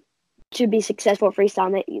to be successful at freestyle.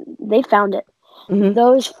 And they found it. Mm-hmm.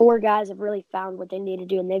 Those 4 guys have really found what they need to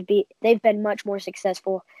do, and they've been much more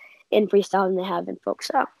successful in freestyle than they have in folk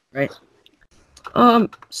style. Right. What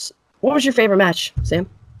was your favorite match, Sam?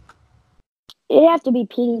 It'd have to be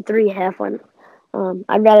PD3 Heflin.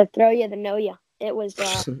 I'd rather throw you than know you. It was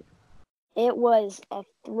a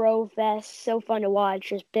throw fest, so fun to watch,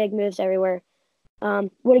 just big moves everywhere.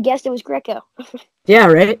 Would have guessed it was Greco. Yeah,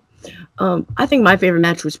 right. I think my favorite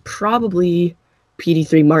match was probably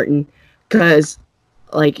PD3 Martin, because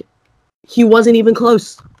he wasn't even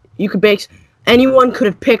close. Anyone could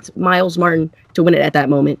have picked Miles Martin to win it at that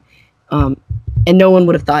moment, and no one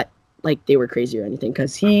would have thought they were crazy or anything,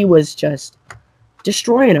 because he was just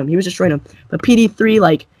destroying him. But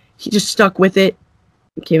PD3, he just stuck with it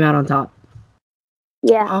and came out on top.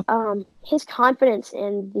 Yeah, his confidence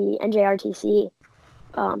in the NJRTC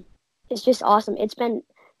is just awesome. It's been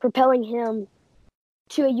propelling him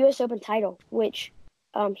to a U.S. Open title, which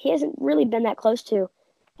he hasn't really been that close to.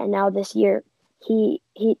 And now this year, he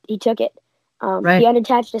took it. Right. The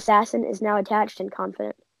unattached assassin is now attached and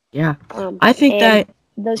confident. Yeah, I think that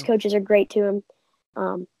those coaches are great to him,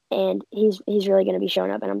 and he's really going to be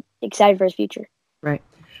showing up, and I'm excited for his future. Right.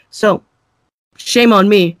 So, shame on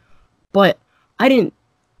me, but I didn't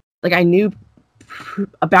I knew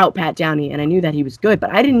about Pat Downey, and I knew that he was good,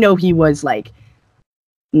 but I didn't know he was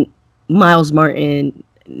Miles Martin,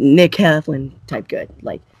 Nick Heflin type good.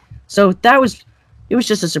 So it was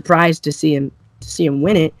just a surprise to see him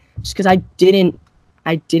win it, just because I didn't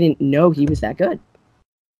know he was that good.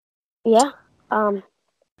 Yeah,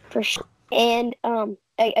 for sure. And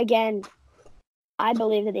again, I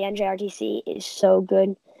believe that the NJRTC is so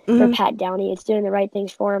good for Pat Downey. It's doing the right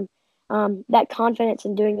things for him. That confidence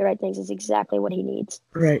in doing the right things is exactly what he needs.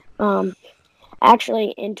 Right.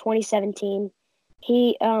 Actually, in 2017,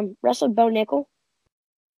 he wrestled Bo Nickel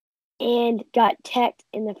and got teched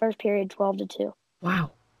in the first period 12-2. Wow.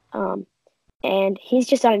 And he's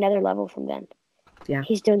just on another level from then. Yeah.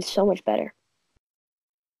 He's doing so much better.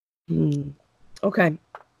 Okay.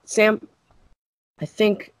 Sam, I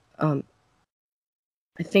think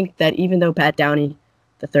that even though Pat Downey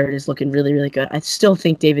the third is looking really, really good, I still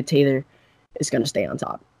think David Taylor is going to stay on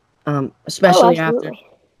top. Especially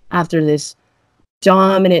after this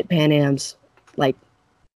dominant Pan Am's.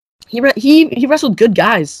 He wrestled good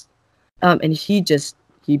guys, and he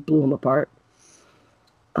blew them apart.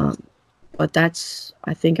 But I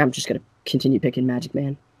think I'm just going to continue picking Magic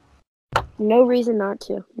Man. No reason not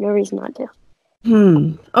to.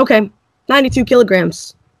 Okay. 92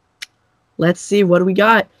 kilograms. Let's see, what do we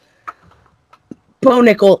got? Bo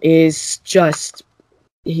Nickel is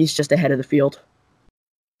he's just ahead of the field.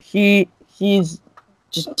 He's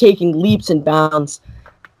just taking leaps and bounds.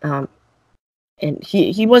 And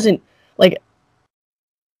he wasn't,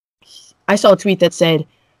 I saw a tweet that said,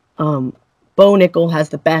 Bo Nickel has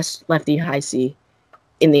the best lefty high C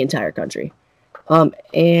in the entire country.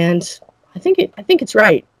 And I think it's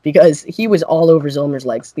right, because he was all over Zillmer's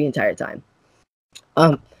legs the entire time.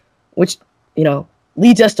 Which,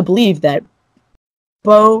 leads us to believe that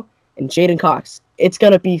Bo and Jaden Cox, it's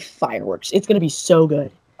gonna be fireworks. It's gonna be so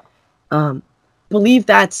good. Believe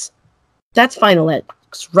that's Final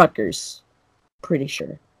X Rutgers. Pretty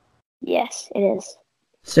sure. Yes, it is.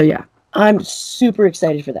 So yeah, I'm super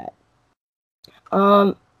excited for that.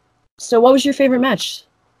 So what was your favorite match,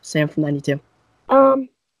 Sam from '92?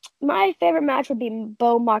 My favorite match would be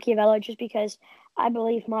Bo Machiavello, just because I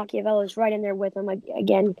believe Machiavello is right in there with him.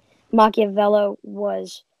 Again, Machiavello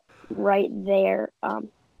was right there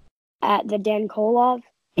at the Dan Koloff,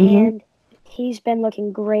 and he's been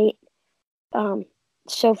looking great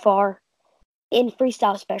so far in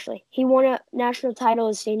freestyle, especially. He won a national title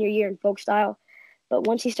his senior year in folk style, but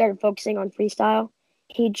once he started focusing on freestyle,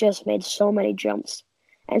 he just made so many jumps.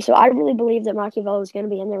 And so I really believe that Machiavello is going to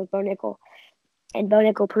be in there with Bo Nickel. And Bo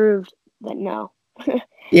Nickel proved that no.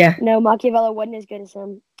 Yeah. No, Machiavello wasn't as good as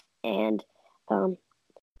him. And,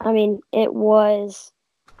 I mean, it was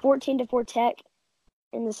 14-4 Tech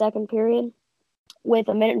in the second period with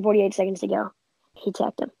 1 minute and 48 seconds to go. He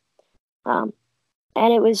teched him.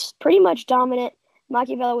 And it was pretty much dominant.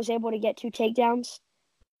 Machiavello was able to get 2 takedowns.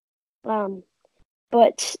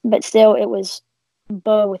 But still, it was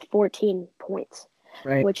Bo with 14 points,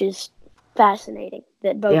 Right. which is fascinating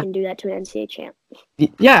that Bo can do that to an NCAA champ.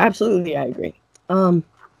 Yeah, absolutely, I agree. I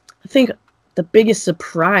think the biggest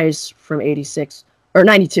surprise from '86 or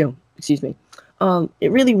 '92, excuse me,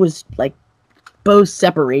 it really was like Bo's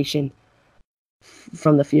separation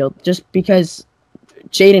from the field, just because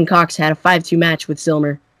Jaden Cox had a 5-2 match with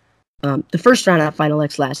Zillmer. The first round at Final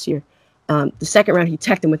X last year. The second round, he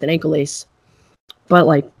teched him with an ankle ace. But,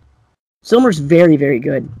 like, Zillmer's very, very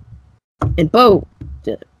good. And Bo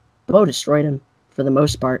destroyed him for the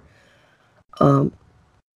most part.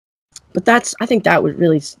 But I think that would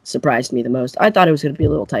really surprised me the most. I thought it was going to be a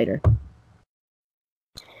little tighter.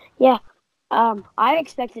 Yeah. I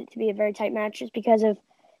expected it to be a very tight match just because of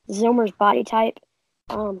Zillmer's body type.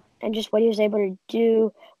 And just what he was able to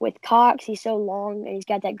do with Cox. He's so long and he's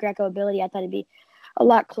got that Greco ability. I thought it'd be a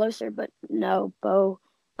lot closer, but no, Bo,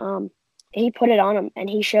 he put it on him and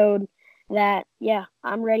he showed that, yeah,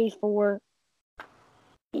 I'm ready for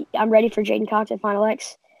Jaden Cox at Final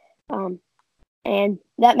X. And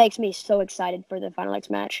that makes me so excited for the Final X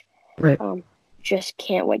match. Right. Just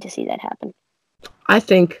can't wait to see that happen. I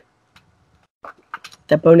think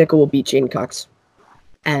that Bo Nickel will beat Jaden Cox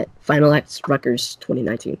at Final X Rutgers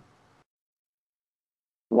 2019.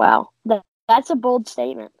 Wow, that's a bold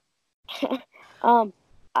statement. I'm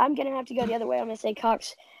gonna have to go the other way. I'm gonna say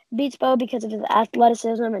Cox beats Bo because of his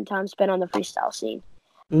athleticism and time spent on the freestyle scene.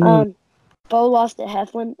 Bo lost to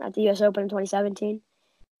Heflin at the U.S. Open in 2017.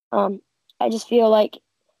 I just feel like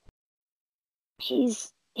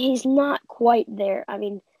he's not quite there. I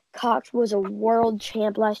mean, Cox was a world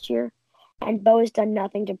champ last year, and Bo has done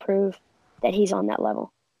nothing to prove that he's on that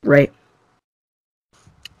level. Right.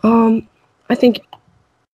 I think,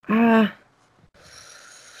 I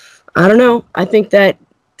don't know. I think that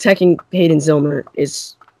teching Hayden Zillmer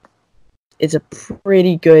is a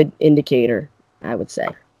pretty good indicator, I would say.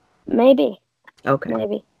 Maybe. Okay.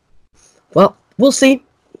 Maybe. Well, we'll see.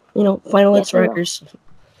 Final X Rutgers,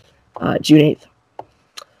 June 8th.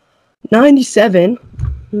 97.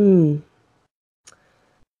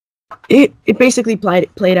 It basically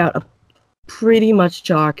played out a pretty much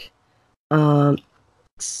chalk. I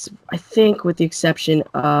think with the exception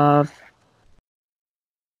of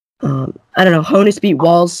I don't know, Honus beat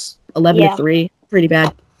Walls 11-3. Pretty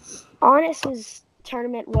bad. Honus's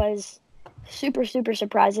tournament was super, super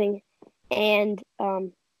surprising, and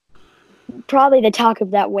probably the talk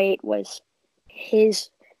of that weight was his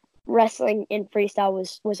wrestling in freestyle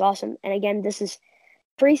was awesome. And again, this is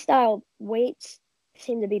freestyle weights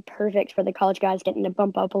seem to be perfect for the college guys getting to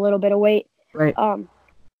bump up a little bit of weight. Right.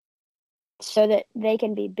 So that they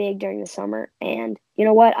can be big during the summer. And you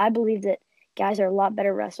know what? I believe that guys are a lot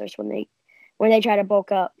better wrestlers when they try to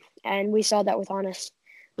bulk up. And we saw that with Honus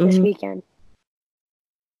this weekend.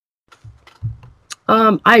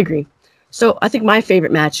 I agree. So I think my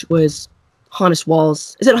favorite match was Honus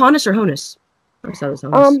Walls. Is it Honus or Honus? I thought it was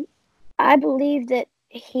Honus. I believe that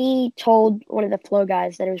he told one of the Flow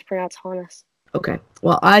guys that it was pronounced Honus. Okay.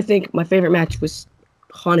 Well, I think my favorite match was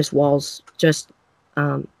Honus Walls. Just,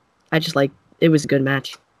 I just like it was a good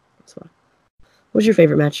match. That's why. What was your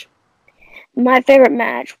favorite match? My favorite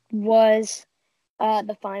match was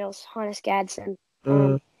the finals, Honus Gadsden.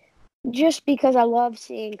 Just because I love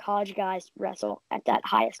seeing college guys wrestle at that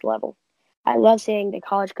highest level. I love seeing the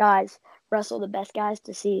college guys wrestle the best guys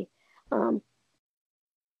to see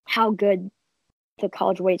how good the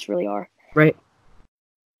college weights really are. Right.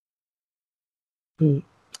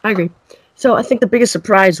 I agree. So I think the biggest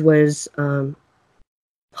surprise was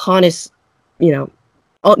Hannes, you know,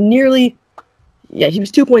 nearly, yeah, he was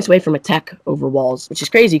 2 points away from a tech over Walls, which is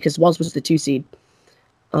crazy because Walls was the 2 seed.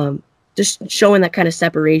 Just showing that kind of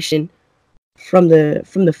separation from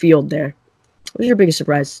the field there. What was your biggest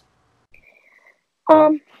surprise?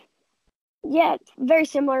 Yeah, very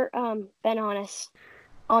similar. Ben Honest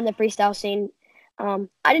on the freestyle scene.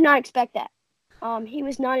 I did not expect that. He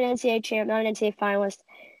was not an NCAA champ, not an NCAA finalist,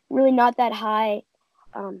 really not that high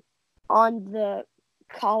on the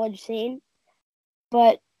college scene.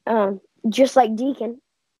 But just like Deacon,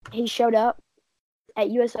 he showed up at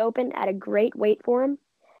U.S. Open at a great weight for him,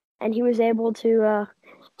 and he was able to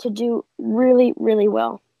do really, really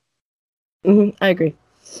well. I agree.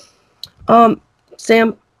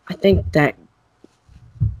 Sam, I think that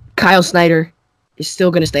Kyle Snyder is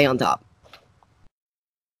still going to stay on top.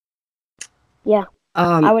 Yeah,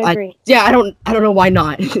 I would agree. I don't know why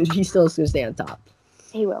not. He still is going to stay on top.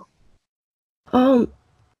 He will.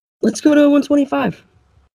 Let's go to 125.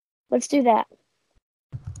 Let's do that.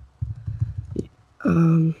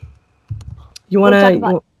 You want to talk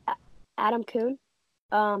about Adam Kuhn?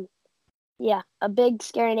 Yeah, a big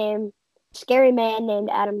scary man named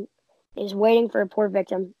Adam is waiting for a poor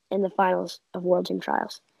victim in the finals of World Team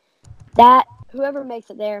Trials. That whoever makes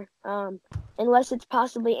it there, unless it's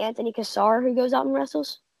possibly Anthony Cassar who goes out and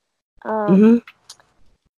wrestles.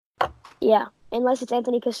 Yeah, unless it's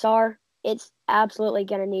Anthony Cassar, it's absolutely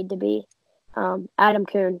gonna need to be Adam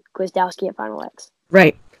Kuhn, Gwiazdowski at Final X.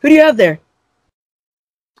 Right. Who do you have there?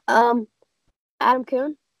 Adam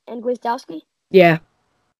Kuhn and Gwiazdowski. Yeah.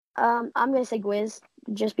 I'm gonna say Gwiz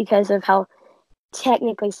just because of how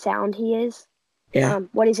technically sound he is. Yeah.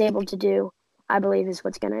 What he's able to do, I believe, is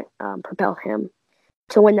what's gonna propel him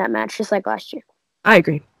to win that match, just like last year. I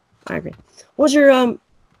agree. What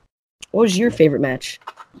was your favorite match?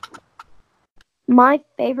 My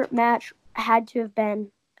favorite match had to have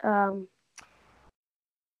been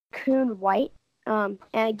Kuhn White. And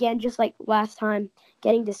again, just like last time,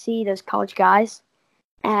 getting to see those college guys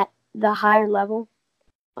at the higher level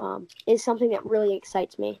is something that really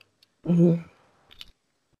excites me.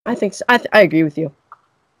 I think so. I agree with you.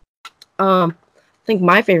 I think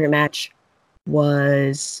my favorite match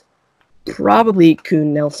was probably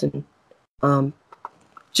Kuhn Nelson.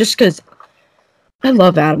 Just because I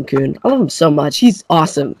love Adam Kuhn. I love him so much. He's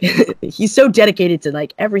awesome. He's so dedicated to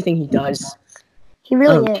like everything he does. He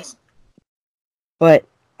really is. But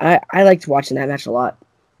I liked watching that match a lot.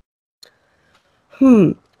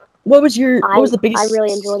 What was the biggest? I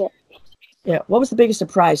really enjoyed it. Yeah. What was the biggest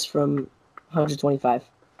surprise from 125?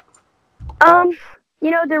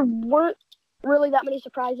 There weren't really that many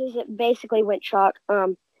surprises. It basically went chalk.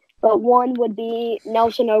 But one would be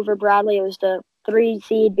Nelson over Bradley. It was the 3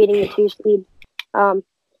 seed beating the 2 seed.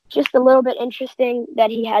 Just a little bit interesting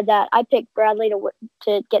that he had that. I picked Bradley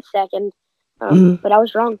to get second, but I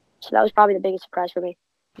was wrong. So that was probably the biggest surprise for me.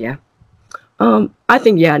 Yeah. I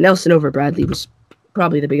think Nelson over Bradley was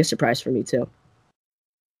probably the biggest surprise for me too.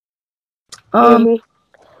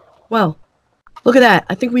 Well, look at that.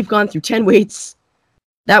 I think we've gone through 10 weights.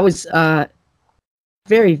 That was that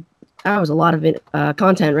was a lot of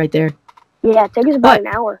content right there. Yeah, it took us about an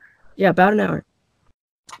hour. Yeah, about an hour.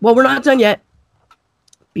 Well, we're not done yet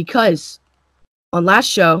because on last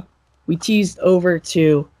show we teased over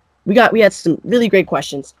to we had some really great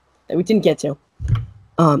questions that we didn't get to.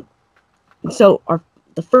 So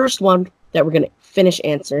the first one that we're gonna finish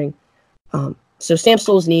answering. So Sam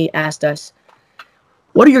Stolzny asked us,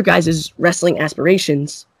 "What are your guys' wrestling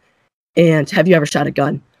aspirations? And have you ever shot a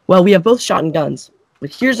gun?" Well, we have both shot in guns,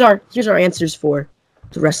 but here's our answers for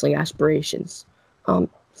the wrestling aspirations.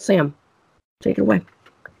 Sam, take it away.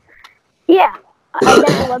 Yeah, I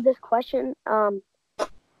definitely love this question.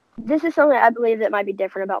 This is something I believe that might be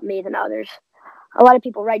different about me than others. A lot of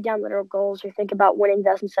people write down literal goals or think about winning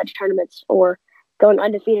thus and such tournaments or going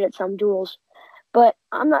undefeated at some duels. But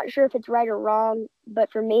I'm not sure if it's right or wrong.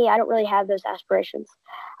 But for me, I don't really have those aspirations.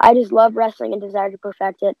 I just love wrestling and desire to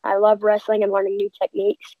perfect it. I love wrestling and learning new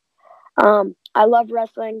techniques. I love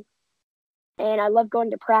wrestling, and I love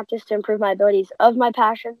going to practice to improve my abilities of my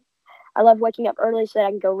passion. I love waking up early so that I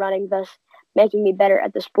can go running, thus making me better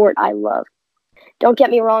at the sport I love. Don't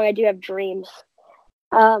get me wrong, I do have dreams.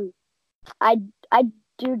 I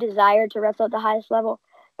do desire to wrestle at the highest level,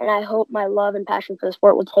 and I hope my love and passion for the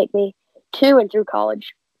sport will take me to and through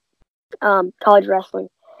college wrestling.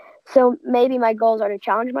 So maybe my goals are to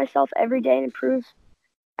challenge myself every day and improve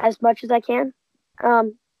as much as I can.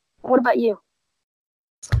 What about you?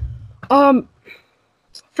 For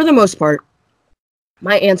the most part,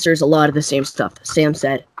 my answer is a lot of the same stuff Sam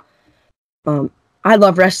said. I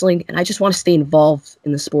love wrestling, and I just want to stay involved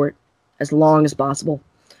in the sport as long as possible.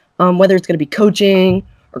 Whether it's going to be coaching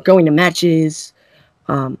or going to matches,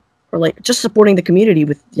 or like just supporting the community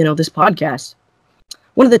with this podcast.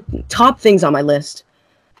 One of the top things on my list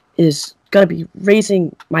is going to be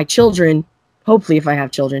raising my children, hopefully if I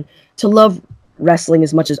have children, to love wrestling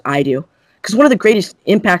as much as I do. Because one of the greatest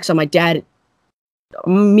impacts on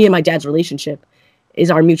me and my dad's relationship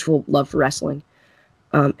is our mutual love for wrestling.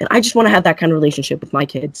 And I just want to have that kind of relationship with my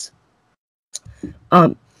kids.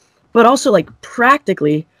 But also, like,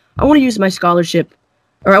 practically, I want to use my scholarship,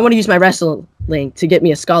 or I want to use my wrestling to get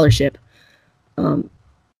me a scholarship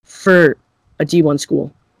for a D1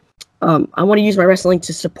 school. I want to use my wrestling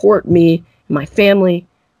to support me and my family,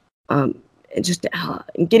 and just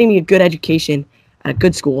and getting me a good education at a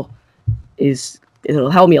good school it'll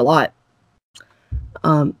help me a lot.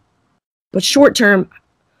 But short term,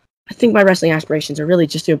 I think my wrestling aspirations are really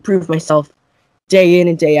just to improve myself day in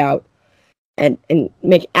and day out, and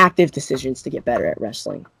make active decisions to get better at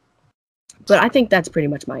wrestling. But I think that's pretty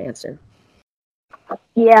much my answer.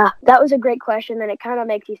 Yeah, that was a great question, and it kind of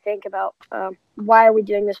makes you think about why are we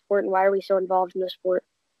doing this sport and why are we so involved in this sport.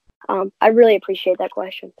 I really appreciate that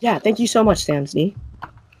question. Yeah, thank you so much, Samsney.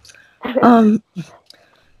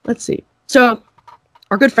 Let's see. So,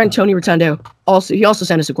 our good friend Tony Rotundo also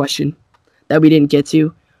sent us a question that we didn't get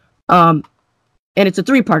to, and it's a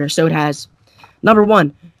 3-parter. So it has, number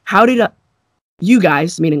 1, how did you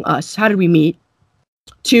guys, meaning us, how did we meet?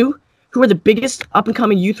 2, who are the biggest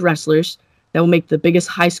up-and-coming youth wrestlers that will make the biggest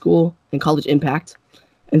high school and college impact?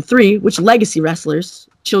 And 3, which legacy wrestlers,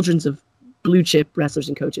 children of blue chip wrestlers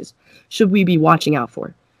and coaches, should we be watching out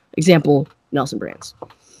for? Example, Nelson Brands.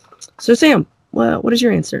 So Sam, what is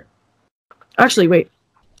your answer? Actually, wait,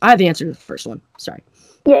 I have the answer to the first one. Sorry.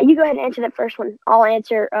 Yeah, you go ahead and answer that first one. I'll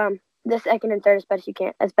answer the second and third as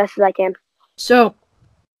best as I can. So,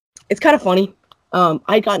 it's kind of funny.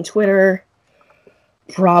 I got on Twitter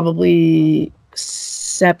probably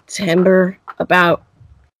September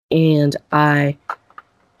and I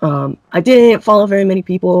didn't follow very many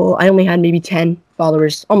people. I only had maybe 10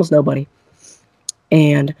 followers, almost nobody.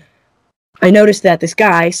 And I noticed that this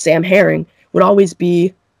guy, Sam Herring, would always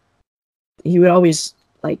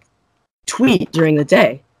like tweet during the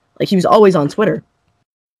day. Like, he was always on Twitter.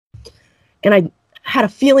 And I had a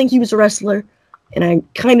feeling he was a wrestler, and I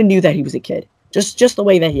kind of knew that he was a kid, just the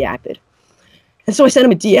way that he acted. And so I sent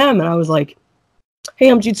him a DM, and I was like, hey,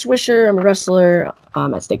 I'm Jude Swisher. I'm a wrestler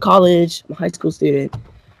at State College. I'm a high school student.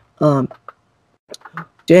 And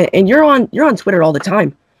you're on Twitter all the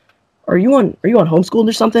time. Are you on homeschooled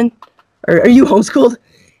or something? Or are you homeschooled?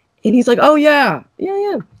 And he's like, oh yeah.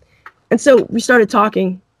 And so we started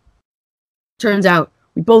talking. Turns out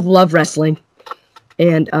we both love wrestling,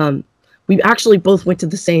 and we actually both went to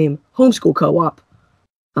the same homeschool co-op.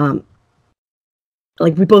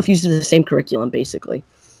 Like, we both used the same curriculum, basically,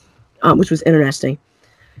 which was interesting.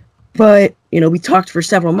 But, we talked for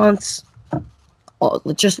several months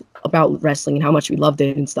just about wrestling and how much we loved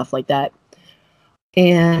it and stuff like that.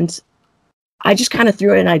 And I just kind of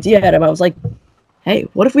threw an idea at him. I was like, hey,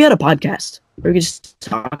 what if we had a podcast where we could just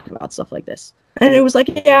talk about stuff like this? And it was like,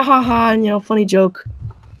 yeah, haha, and, funny joke.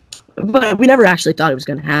 But we never actually thought it was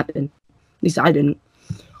going to happen. At least I didn't.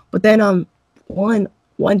 But then one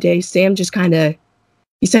day, Sam just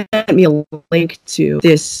he sent me a link to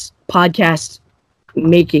this podcast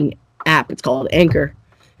making app. It's called Anchor.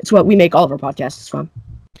 It's what we make all of our podcasts from.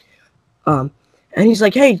 And he's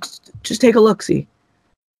like, hey, just take a look-see.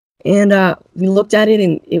 And we looked at it,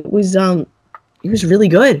 and it was really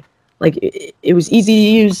good. Like, it was easy to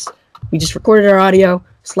use. We just recorded our audio,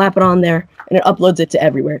 slap it on there, and it uploads it to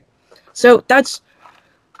everywhere. So that's,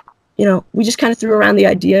 we just kind of threw around the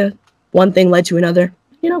idea. One thing led to another.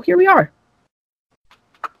 Here we are.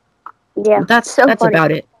 Yeah, that's funny.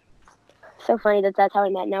 about it. So funny that's how we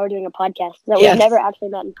met. Now we're doing a podcast that we've never actually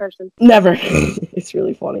met in person. Never. It's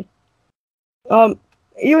really funny.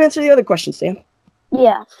 You answer the other question, Sam.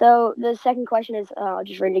 Yeah, so the second question is, I'll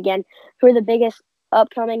just read it again. Who are the biggest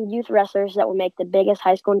upcoming youth wrestlers that will make the biggest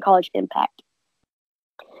high school and college impact?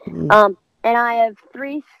 And I have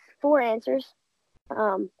 4 answers.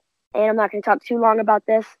 And I'm not going to talk too long about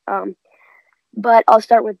this. But I'll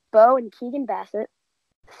start with Bo and Keegan Bassett,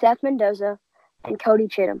 Seth Mendoza, and Cody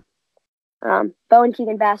Chittum. Bo and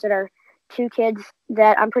Keegan Bassett are 2 kids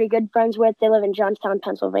that I'm pretty good friends with. They live in Johnstown,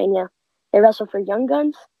 Pennsylvania. They wrestle for Young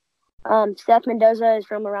Guns. Seth Mendoza is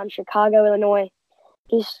from around Chicago, Illinois.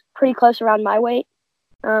 He's pretty close around my weight.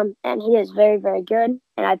 And he is very, very good.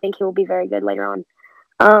 And I think he will be very good later on.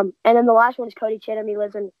 And then the last one is Cody Chittum. He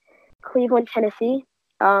lives in Cleveland, Tennessee.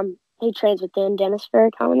 He trains with Dan Dennis very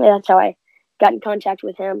commonly. That's how I got in contact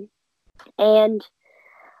with him, and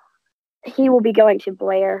he will be going to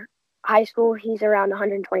Blair High School. He's around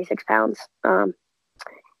 126 pounds.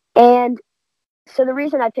 And so the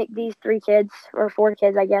reason I picked these 3 kids, or 4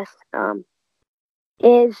 kids, I guess,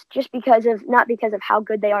 is just not because of how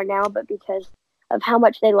good they are now, but because of how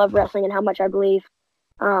much they love wrestling and how much I believe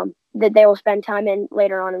that they will spend time in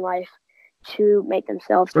later on in life to make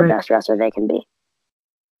themselves the best wrestler they can be.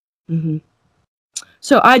 Mm-hmm.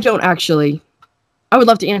 So I would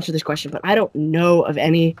love to answer this question, but I don't know of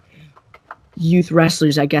any youth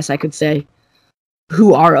wrestlers, I guess I could say,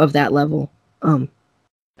 who are of that level. And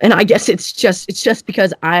I guess it's just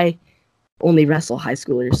because I only wrestle high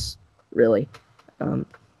schoolers, really.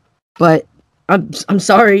 But I'm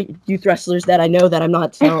sorry, youth wrestlers, that I know that I'm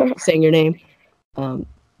not saying your name.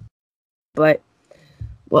 But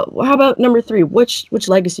how about number 3? Which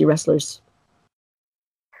legacy wrestlers?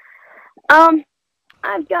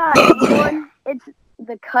 I've got one. It's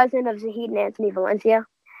the cousin of Zahid and Anthony Valencia.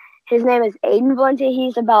 His name is Aiden Valencia.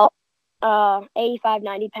 He's about 85,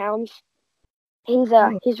 90 pounds. He's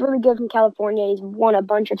really good from California. He's won a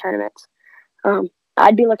bunch of tournaments.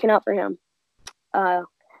 I'd be looking out for him.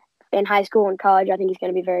 In high school and college, I think he's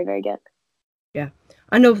going to be very, very good. Yeah.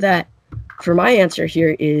 I know that for my answer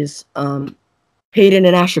here is Hayden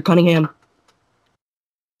and Asher Cunningham.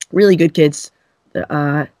 Really good kids.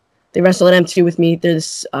 They wrestle at M2 with me. They're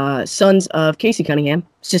the sons of Casey Cunningham,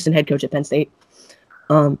 assistant head coach at Penn State.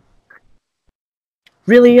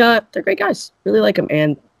 Really, they're great guys. Really like them,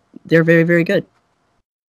 and they're very, very good.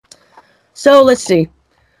 So let's see.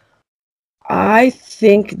 I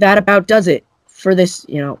think that about does it for this,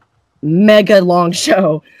 mega long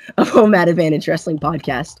show of Home Advantage Wrestling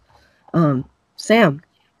Podcast. Sam,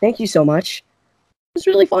 thank you so much. It was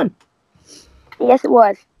really fun. Yes, it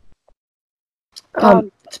was.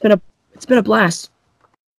 It's been a blast.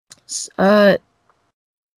 I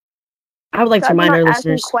would like to remind our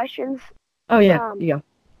listeners. Questions. Oh yeah, you go.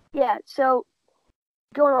 Yeah. So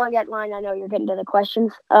going along that line, I know you're getting to the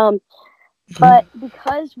questions. But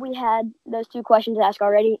because we had those 2 questions asked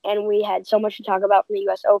already, and we had so much to talk about from the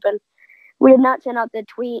U.S. Open, we have not sent out the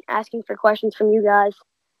tweet asking for questions from you guys.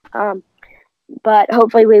 But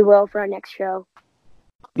hopefully we will for our next show.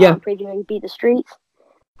 Yeah. Previewing Beat the Streets.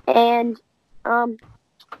 And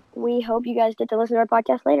we hope you guys get to listen to our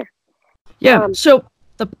podcast later. Yeah. So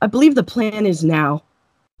I believe the plan is now,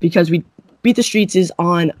 because we Beat the Streets is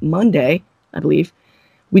on Monday, I believe.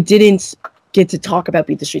 We didn't get to talk about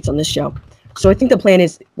Beat the Streets on this show. So I think the plan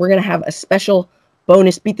is we're going to have a special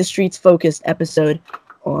bonus Beat the Streets focused episode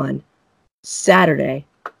on Saturday.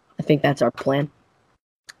 I think that's our plan.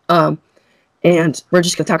 And we're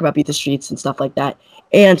just going to talk about Beat the Streets and stuff like that.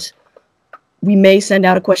 And we may send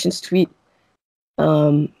out a questions tweet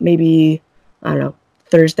maybe, I don't know,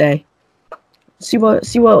 Thursday. We'll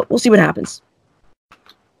see what happens.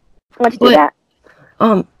 Let's do that.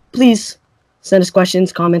 Please send us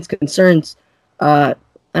questions, comments, concerns. I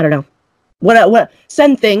don't know. What?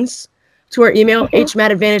 Send things to our email,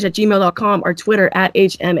 hmadadvantage@gmail.com, our Twitter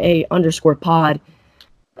 @HMA_pod.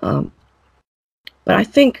 But I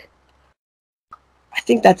think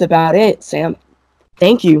that's about it, Sam.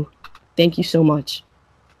 Thank you. Thank you so much.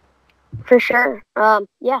 For sure.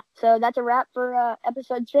 Yeah, so that's a wrap for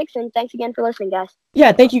episode 6, and thanks again for listening, guys.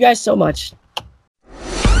 Yeah, thank you guys so much.